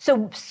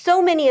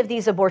 So many of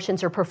these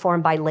abortions are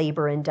performed by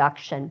labor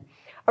induction.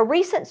 A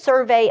recent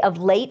survey of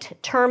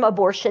late-term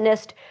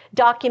abortionists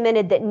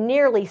documented that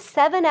nearly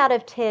 7 out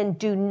of 10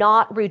 do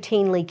not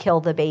routinely kill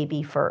the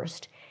baby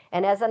first.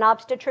 And as an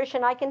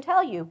obstetrician, I can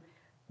tell you,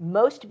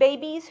 most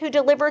babies who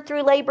deliver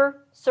through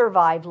labor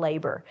survive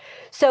labor.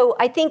 So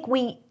I think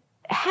we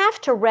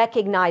have to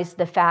recognize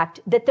the fact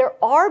that there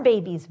are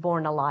babies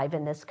born alive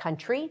in this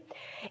country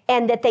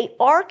and that they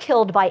are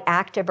killed by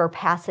active or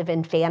passive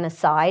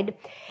infanticide,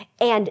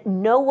 and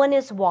no one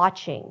is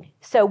watching.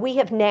 So we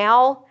have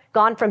now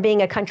gone from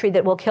being a country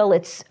that will kill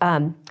its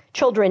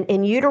children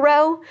in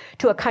utero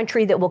to a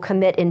country that will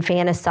commit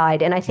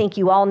infanticide. And I think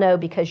you all know,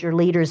 because you're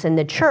leaders in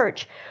the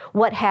church,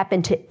 what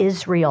happened to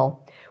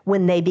Israel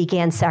when they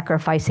began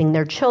sacrificing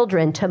their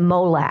children to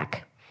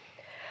Moloch.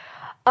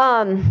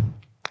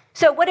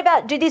 So what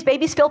about, do these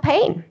babies feel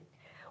pain?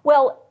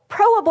 Well,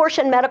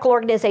 pro-abortion medical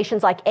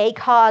organizations like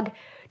ACOG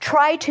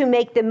try to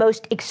make the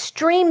most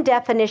extreme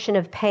definition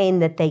of pain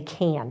that they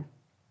can.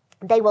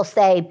 They will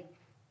say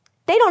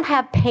they don't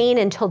have pain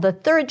until the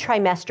 3rd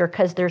trimester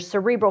because their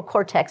cerebral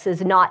cortex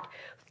is not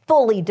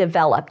fully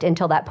developed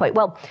until that point.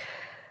 Well,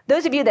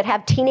 those of you that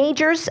have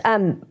teenagers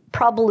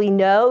probably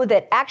know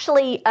that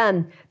actually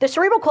the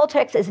cerebral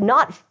cortex is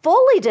not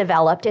fully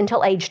developed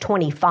until age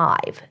 25.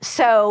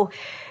 So,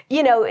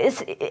 you know,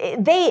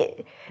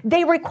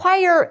 they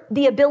require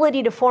the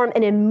ability to form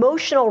an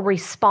emotional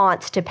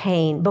response to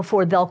pain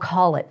before they'll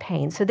call it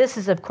pain. So this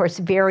is, of course,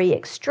 very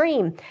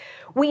extreme.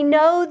 We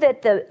know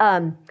that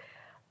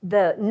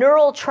the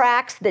neural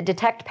tracts that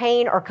detect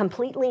pain are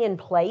completely in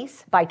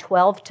place by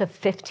 12 to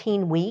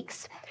 15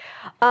 weeks.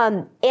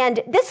 And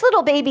this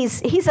little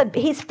baby's,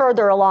 he's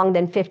further along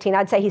than 15.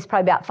 I'd say he's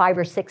probably about 5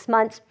 or 6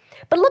 months.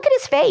 But look at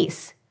his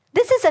face.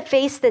 This is a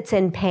face that's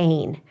in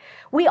pain.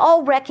 We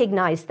all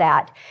recognize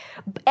that.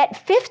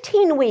 At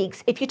 15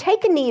 weeks, if you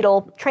take a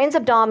needle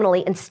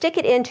transabdominally and stick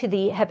it into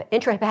the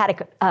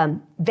intrahepatic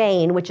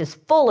vein, which is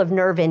full of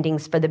nerve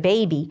endings for the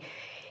baby,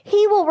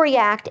 he will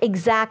react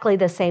exactly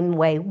the same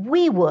way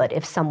we would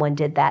if someone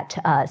did that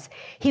to us.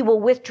 He will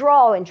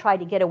withdraw and try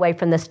to get away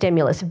from the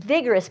stimulus.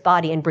 Vigorous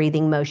body and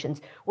breathing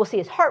motions. We'll see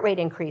his heart rate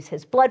increase,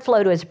 his blood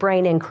flow to his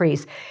brain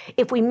increase.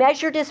 If we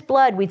measured his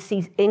blood, we'd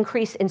see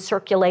increase in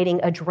circulating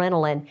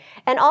adrenaline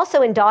and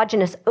also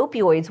endogenous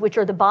opioids, which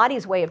are the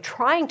body's way of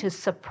trying to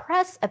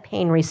suppress a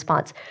pain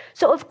response.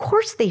 So of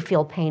course they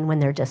feel pain when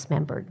they're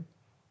dismembered.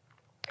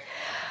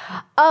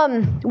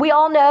 We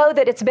all know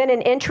that it's been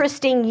an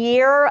interesting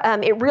year.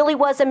 It really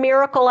was a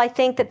miracle, I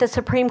think, that the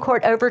Supreme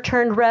Court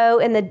overturned Roe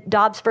in the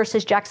Dobbs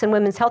versus Jackson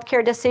women's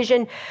healthcare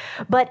decision.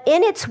 But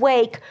in its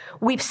wake,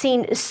 we've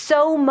seen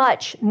so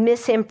much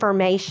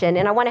misinformation,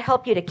 and I want to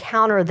help you to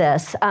counter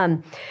this.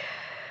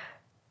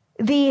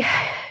 The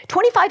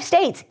 25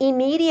 states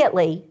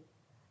immediately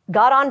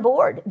got on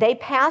board. They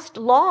passed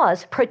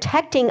laws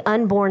protecting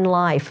unborn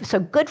life, so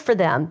good for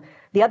them.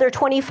 The other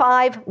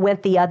 25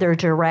 went the other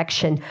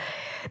direction.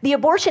 The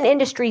abortion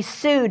industry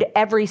sued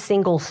every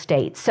single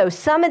state. So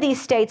some of these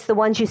states, the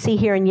ones you see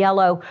here in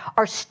yellow,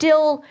 are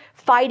still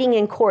fighting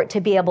in court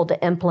to be able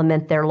to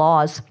implement their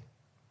laws.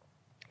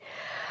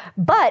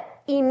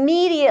 But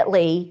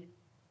immediately,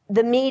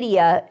 the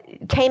media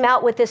came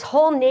out with this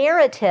whole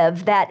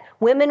narrative that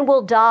women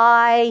will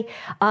die,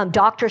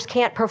 doctors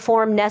can't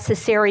perform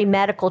necessary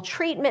medical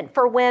treatment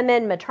for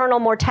women, maternal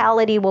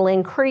mortality will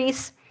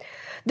increase.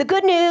 The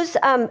good news,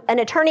 an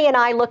attorney and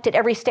I looked at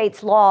every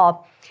state's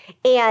law,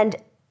 and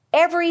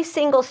every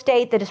single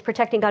state that is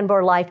protecting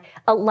unborn life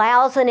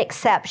allows an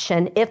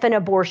exception if an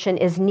abortion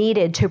is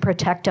needed to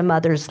protect a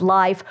mother's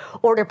life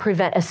or to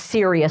prevent a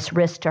serious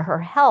risk to her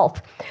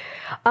health.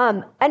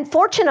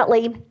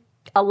 Unfortunately,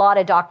 a lot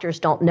of doctors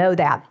don't know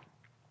that.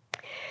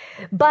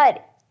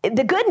 But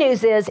the good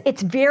news is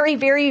it's very,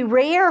 very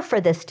rare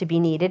for this to be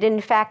needed. In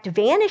fact,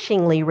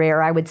 vanishingly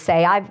rare, I would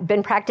say. I've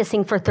been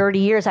practicing for 30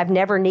 years. I've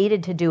never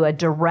needed to do a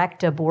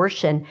direct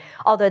abortion,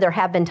 although there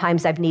have been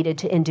times I've needed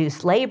to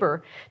induce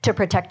labor to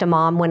protect a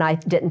mom when I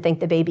didn't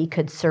think the baby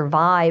could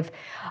survive.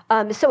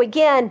 So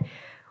again,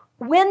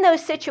 when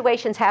those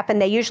situations happen,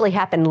 they usually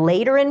happen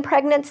later in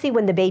pregnancy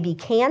when the baby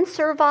can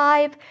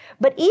survive.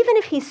 But even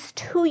if he's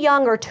too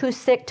young or too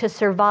sick to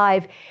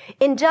survive,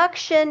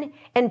 induction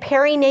and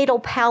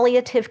perinatal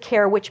palliative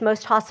care, which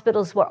most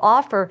hospitals will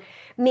offer,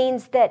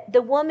 means that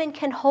the woman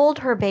can hold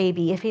her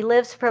baby. If he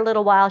lives for a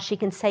little while, she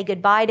can say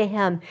goodbye to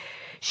him.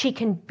 She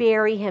can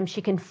bury him.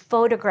 She can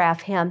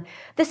photograph him.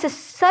 This is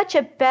such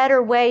a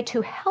better way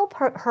to help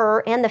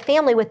her and the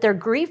family with their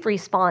grief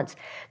response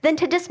than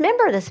to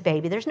dismember this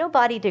baby. There's no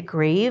body to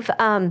grieve.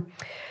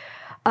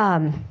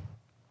 Maternal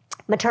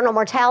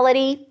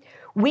mortality.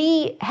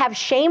 We have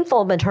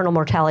shameful maternal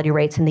mortality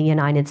rates in the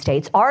United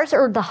States. Ours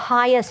are the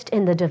highest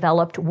in the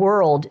developed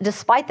world,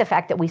 despite the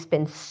fact that we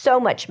spend so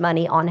much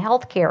money on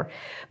healthcare.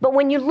 But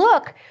when you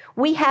look,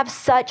 we have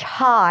such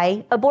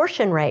high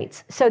abortion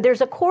rates. So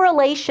there's a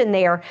correlation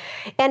there.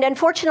 And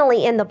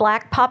unfortunately, in the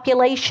Black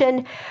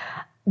population,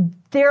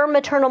 their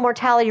maternal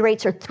mortality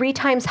rates are 3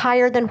 times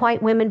higher than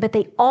white women, but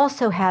they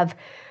also have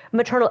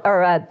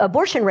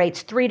abortion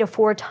rates 3 to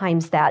 4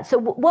 times that. So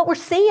what we're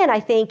seeing, I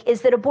think,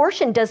 is that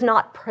abortion does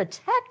not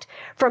protect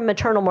from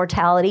maternal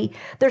mortality.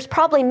 There's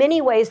probably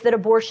many ways that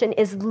abortion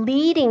is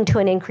leading to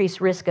an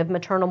increased risk of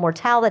maternal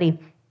mortality.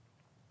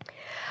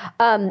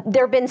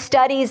 There have been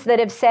studies that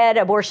have said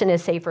abortion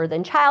is safer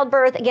than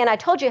childbirth. Again, I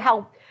told you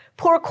how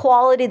poor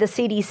quality the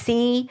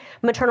CDC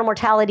maternal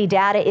mortality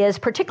data is,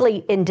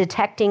 particularly in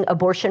detecting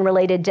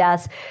abortion-related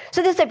deaths.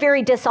 So this is a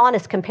very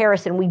dishonest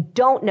comparison. We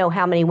don't know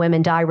how many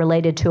women die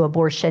related to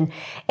abortion,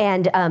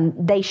 and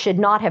they should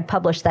not have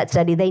published that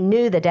study. They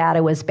knew the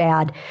data was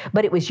bad,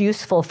 but it was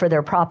useful for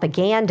their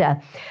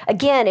propaganda.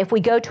 Again, if we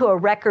go to a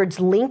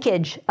records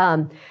linkage,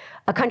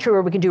 a country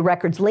where we can do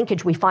records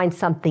linkage, we find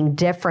something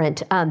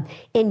different.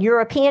 In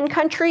European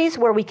countries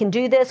where we can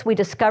do this, we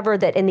discover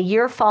that in the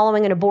year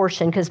following an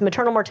abortion, because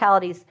maternal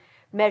mortality is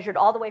measured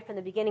all the way from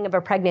the beginning of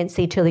a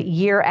pregnancy to the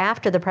year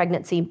after the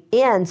pregnancy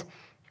ends,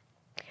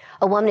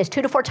 a woman is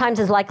 2 to 4 times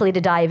as likely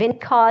to die of any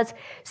cause,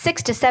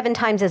 6 to 7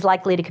 times as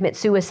likely to commit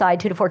suicide,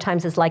 2 to 4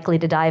 times as likely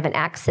to die of an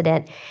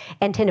accident,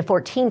 and 10 to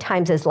 14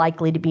 times as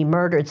likely to be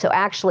murdered. So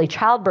actually,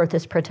 childbirth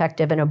is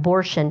protective and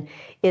abortion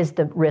is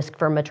the risk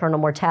for maternal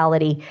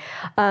mortality.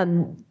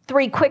 10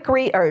 quick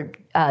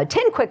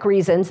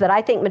reasons that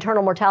I think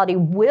maternal mortality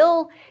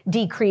will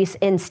decrease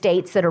in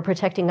states that are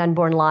protecting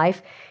unborn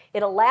life.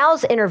 It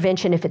allows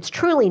intervention if it's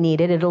truly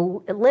needed.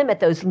 It'll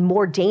limit those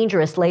more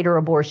dangerous later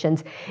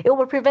abortions. It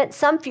will prevent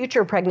some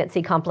future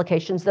pregnancy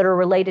complications that are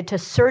related to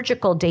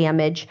surgical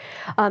damage,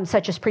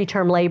 such as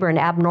preterm labor and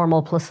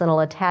abnormal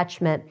placental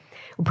attachment.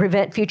 It will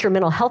prevent future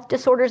mental health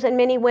disorders in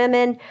many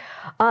women.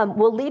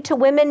 Will lead to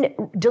women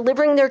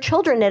delivering their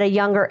children at a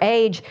younger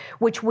age,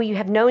 which we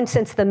have known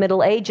since the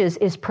Middle Ages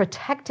is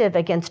protective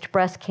against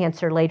breast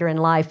cancer later in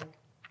life.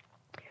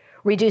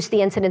 Reduce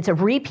the incidence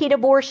of repeat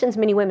abortions.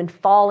 Many women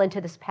fall into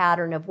this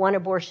pattern of one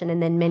abortion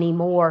and then many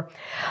more,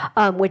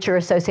 which are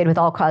associated with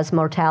all-cause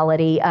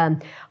mortality.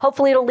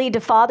 Hopefully it'll lead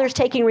to fathers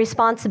taking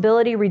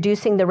responsibility,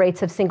 reducing the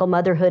rates of single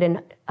motherhood and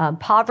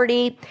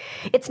poverty.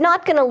 It's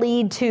not going to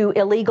lead to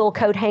illegal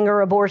coat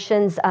hanger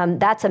abortions.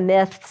 That's a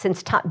myth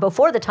since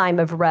before the time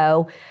of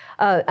Roe.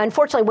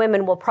 Unfortunately,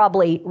 women will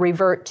probably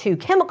revert to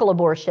chemical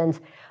abortions,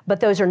 but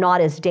those are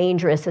not as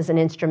dangerous as an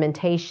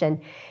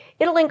instrumentation.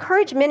 It'll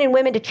encourage men and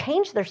women to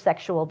change their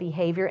sexual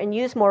behavior and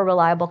use more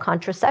reliable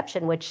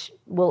contraception, which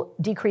will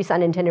decrease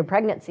unintended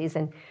pregnancies,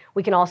 and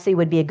we can all see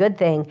would be a good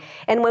thing.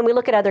 And when we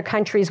look at other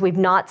countries, we've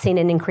not seen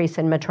an increase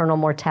in maternal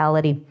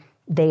mortality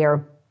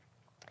there.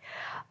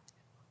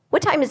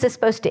 What time is this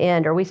supposed to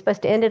end? Are we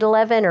supposed to end at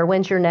 11, or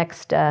when's your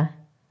next? Yeah.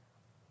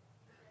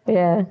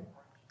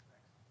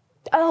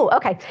 Oh,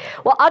 okay.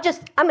 Well,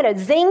 I'm going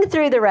to zing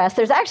through the rest.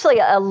 There's actually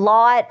a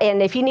lot,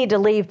 and if you need to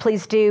leave,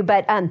 please do.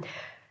 But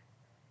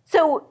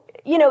so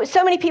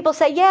many people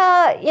say,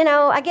 yeah,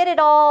 I get it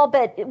all,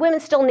 but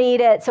women still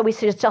need it, so we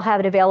should still have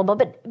it available.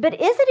 But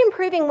is it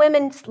improving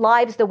women's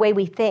lives the way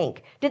we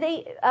think? Do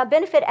they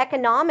benefit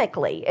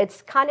economically?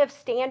 It's kind of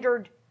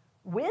standard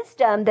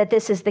wisdom that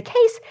this is the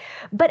case.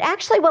 But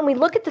actually, when we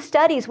look at the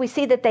studies, we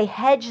see that they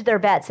hedge their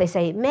bets. They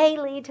say it may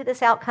lead to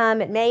this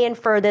outcome, it may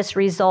infer this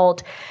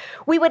result.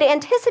 We would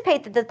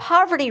anticipate that the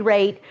poverty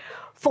rate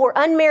for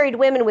unmarried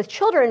women with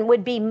children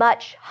would be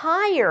much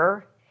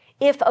higher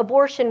if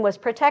abortion was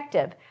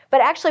protective.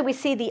 But actually, we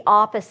see the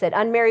opposite.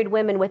 Unmarried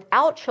women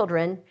without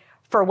children,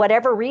 for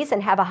whatever reason,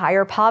 have a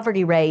higher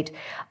poverty rate.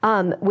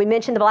 We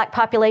mentioned the Black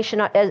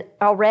population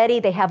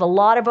already. They have a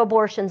lot of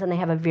abortions, and they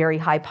have a very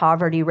high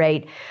poverty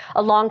rate.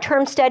 A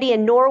long-term study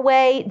in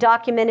Norway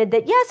documented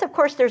that, yes, of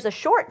course, there's a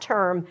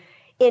short-term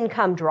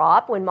income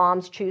drop when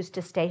moms choose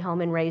to stay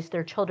home and raise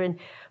their children.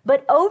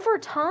 But over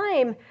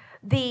time,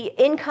 the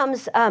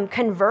incomes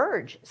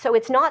converge. So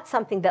it's not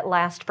something that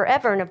lasts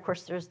forever. And of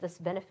course, there's this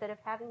benefit of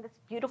having this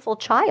beautiful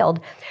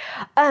child.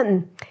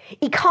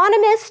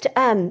 Economists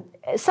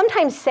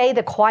sometimes say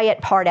the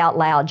quiet part out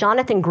loud.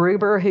 Jonathan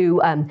Gruber,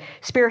 who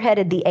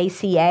spearheaded the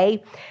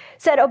ACA,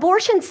 said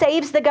abortion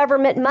saves the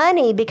government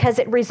money because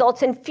it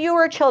results in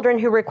fewer children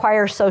who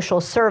require social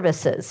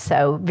services.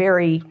 So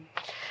very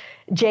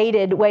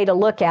jaded way to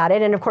look at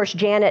it. And of course,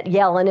 Janet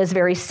Yellen is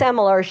very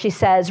similar. She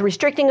says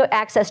restricting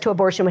access to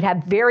abortion would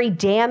have very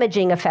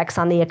damaging effects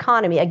on the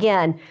economy.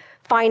 Again,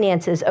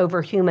 finances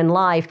over human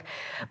life.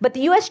 But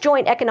the U.S.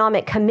 Joint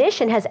Economic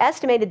Commission has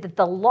estimated that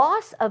the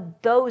loss of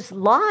those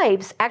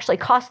lives actually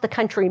cost the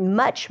country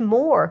much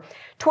more.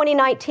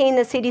 2019,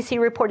 the CDC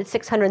reported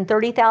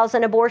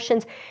 630,000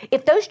 abortions.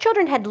 If those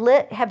children have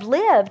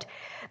lived,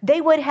 they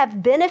would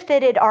have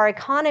benefited our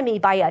economy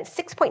by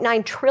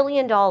 $6.9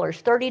 trillion,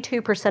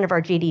 32% of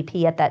our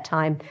GDP at that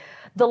time.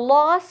 The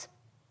loss,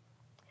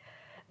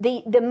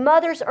 the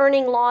mother's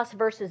earning loss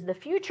versus the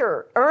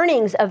future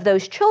earnings of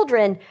those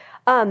children,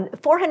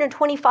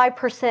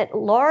 425%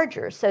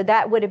 larger. So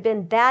that would have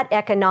been that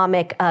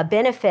economic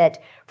benefit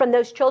from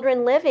those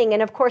children living.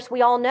 And of course,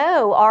 we all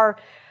know our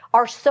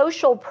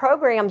social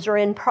programs are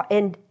in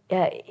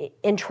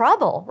in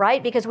trouble,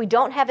 right? Because we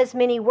don't have as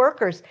many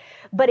workers.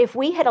 But if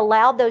we had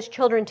allowed those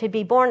children to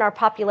be born, our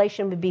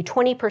population would be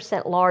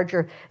 20%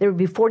 larger. There would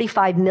be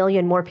 45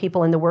 million more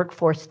people in the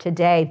workforce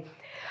today.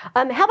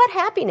 How about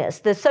happiness?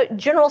 The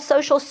General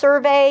Social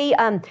Survey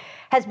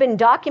has been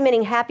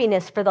documenting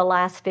happiness for the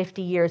last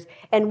 50 years,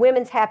 and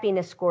women's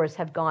happiness scores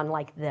have gone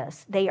like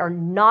this. They are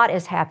not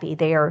as happy.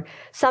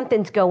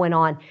 Something's going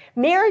on.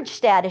 Marriage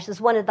status is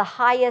one of the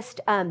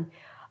highest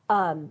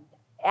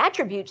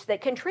attributes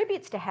that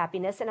contributes to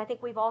happiness, and I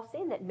think we've all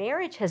seen that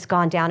marriage has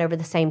gone down over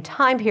the same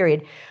time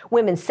period.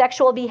 Women's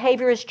sexual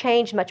behavior has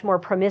changed, much more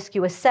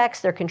promiscuous sex.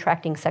 They're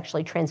contracting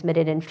sexually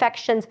transmitted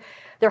infections.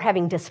 They're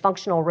having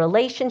dysfunctional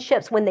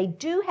relationships. When they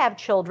do have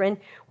children,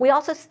 we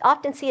also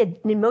often see an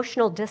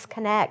emotional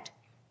disconnect.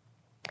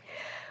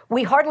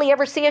 We hardly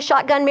ever see a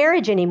shotgun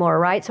marriage anymore,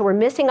 right? So we're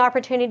missing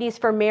opportunities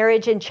for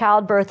marriage and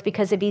childbirth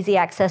because of easy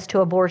access to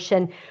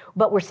abortion,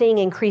 but we're seeing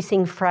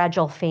increasing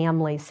fragile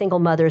families, single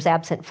mothers,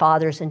 absent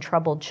fathers, and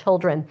troubled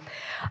children.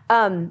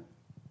 I'm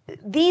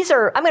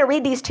going to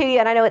read these to you,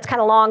 and I know it's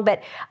kind of long,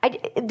 but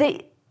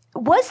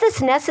was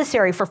this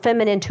necessary for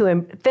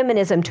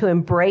feminism to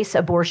embrace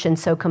abortion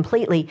so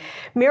completely?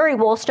 Mary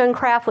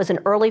Wollstonecraft was an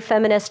early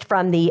feminist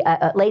from the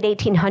late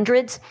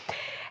 1800s.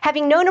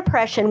 Having known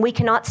oppression, we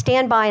cannot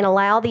stand by and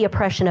allow the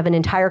oppression of an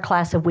entire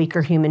class of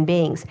weaker human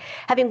beings.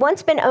 Having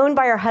once been owned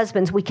by our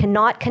husbands, we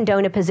cannot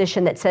condone a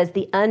position that says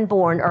the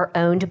unborn are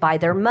owned by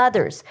their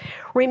mothers.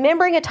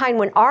 Remembering a time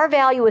when our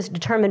value was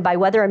determined by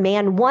whether a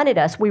man wanted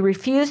us, we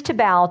refuse to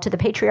bow to the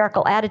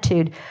patriarchal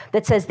attitude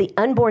that says the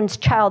unborn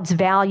child's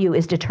value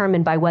is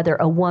determined by whether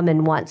a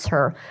woman wants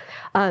her.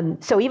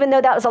 So even though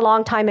that was a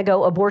long time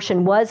ago,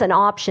 abortion was an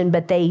option,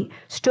 but they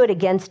stood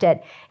against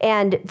it.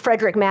 And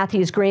Frederick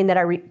Matthews Green, that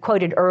I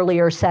quoted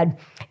earlier, said,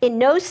 "In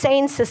no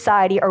sane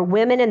society are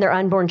women and their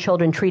unborn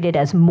children treated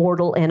as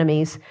mortal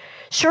enemies.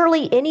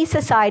 Surely any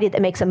society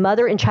that makes a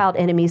mother and child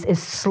enemies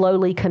is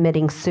slowly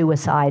committing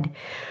suicide.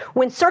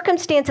 When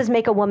circumstances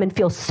make a woman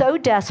feel so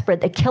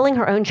desperate that killing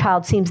her own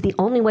child seems the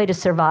only way to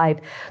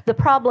survive, the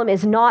problem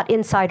is not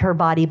inside her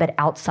body, but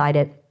outside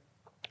it.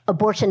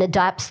 Abortion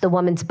adapts the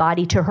woman's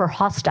body to her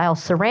hostile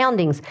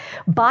surroundings,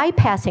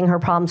 bypassing her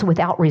problems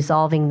without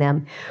resolving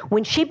them.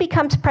 When she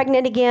becomes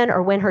pregnant again,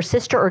 or when her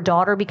sister or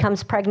daughter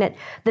becomes pregnant,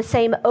 the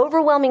same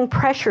overwhelming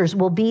pressures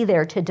will be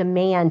there to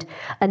demand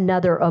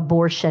another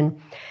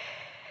abortion."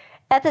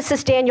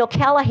 Ethicist Daniel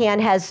Callahan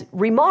has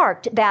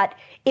remarked that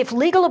if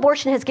legal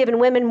abortion has given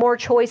women more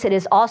choice, it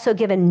has also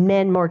given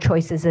men more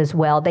choices as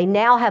well. They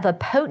now have a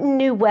potent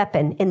new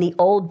weapon in the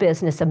old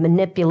business of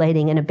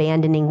manipulating and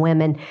abandoning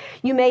women.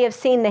 You may have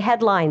seen the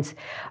headlines.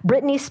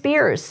 Britney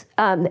Spears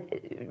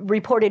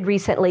reported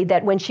recently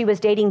that when she was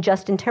dating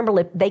Justin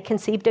Timberlake, they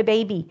conceived a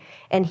baby,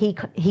 and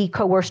he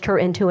coerced her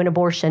into an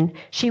abortion.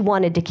 She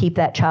wanted to keep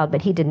that child,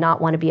 but he did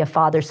not want to be a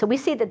father. So we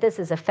see that this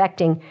is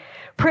affecting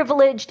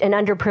privileged and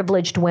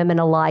underprivileged women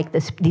alike,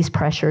 these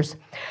pressures.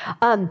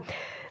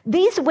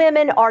 These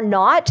women are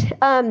not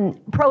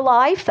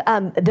pro-life.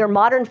 They're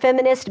modern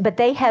feminists, but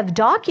they have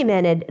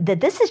documented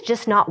that this is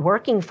just not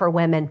working for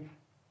women.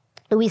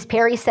 Louise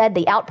Perry said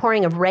the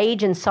outpouring of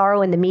rage and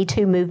sorrow in the Me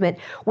Too movement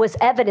was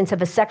evidence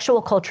of a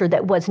sexual culture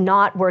that was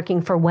not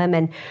working for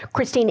women.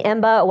 Christine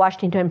Emba, a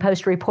Washington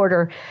Post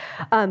reporter,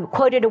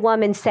 quoted a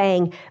woman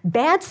saying,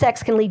 "Bad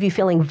sex can leave you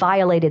feeling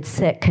violated,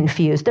 sick,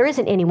 confused. There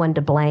isn't anyone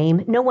to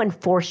blame. No one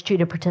forced you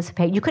to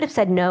participate. You could have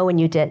said no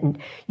and you didn't.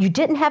 You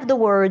didn't have the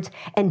words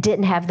and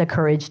didn't have the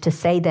courage to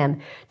say them.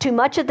 Too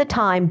much of the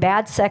time,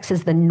 bad sex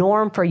is the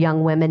norm for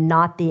young women,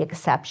 not the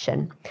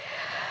exception."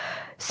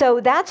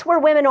 So that's where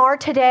women are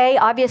today,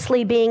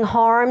 obviously being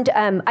harmed.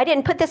 I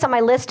didn't put this on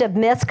my list of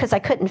myths because I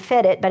couldn't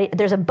fit it, but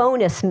there's a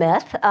bonus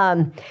myth,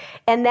 and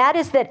that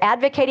is that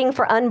advocating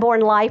for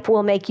unborn life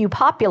will make you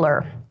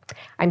popular.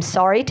 I'm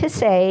sorry to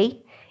say,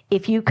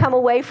 if you come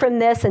away from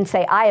this and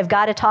say, I have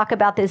got to talk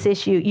about this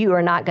issue, you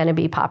are not going to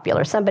be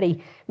popular.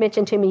 Somebody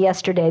mentioned to me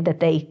yesterday that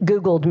they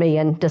Googled me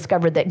and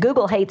discovered that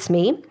Google hates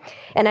me,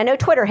 and I know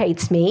Twitter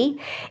hates me,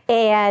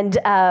 and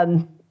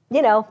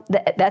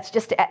that's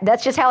just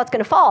how it's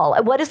going to fall.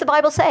 What does the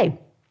Bible say?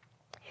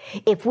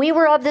 If we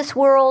were of this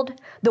world,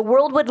 the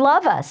world would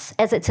love us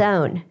as its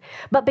own.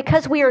 But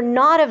because we are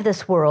not of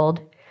this world,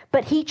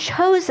 but he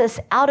chose us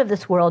out of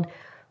this world,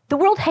 the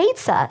world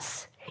hates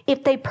us.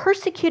 If they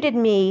persecuted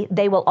me,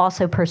 they will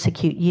also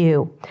persecute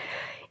you.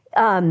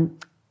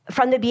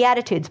 From the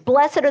Beatitudes,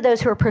 blessed are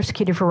those who are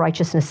persecuted for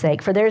righteousness'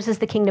 sake, for theirs is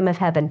the kingdom of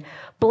heaven.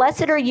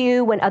 Blessed are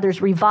you when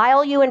others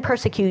revile you and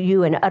persecute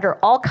you and utter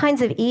all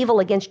kinds of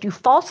evil against you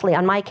falsely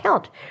on my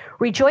account.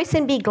 Rejoice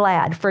and be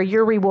glad, for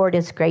your reward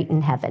is great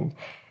in heaven.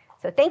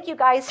 So thank you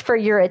guys for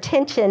your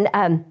attention.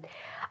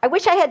 I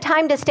wish I had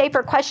time to stay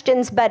for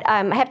questions, but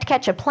I have to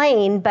catch a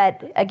plane.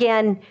 But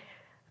again,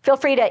 feel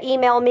free to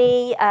email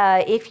me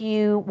if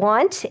you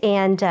want,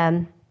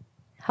 and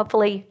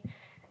hopefully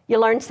you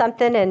learned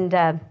something and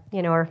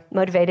are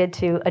motivated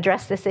to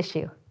address this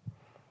issue.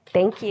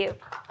 Thank you.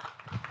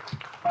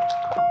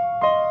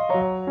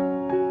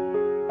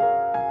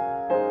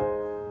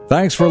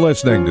 Thanks for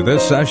listening to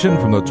this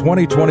session from the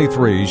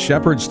 2023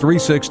 Shepherds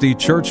 360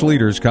 Church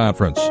Leaders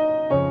Conference.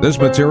 This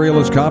material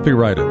is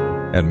copyrighted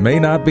and may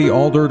not be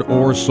altered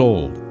or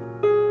sold.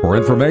 For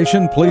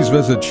information, please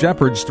visit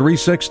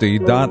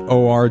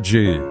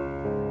shepherds360.org.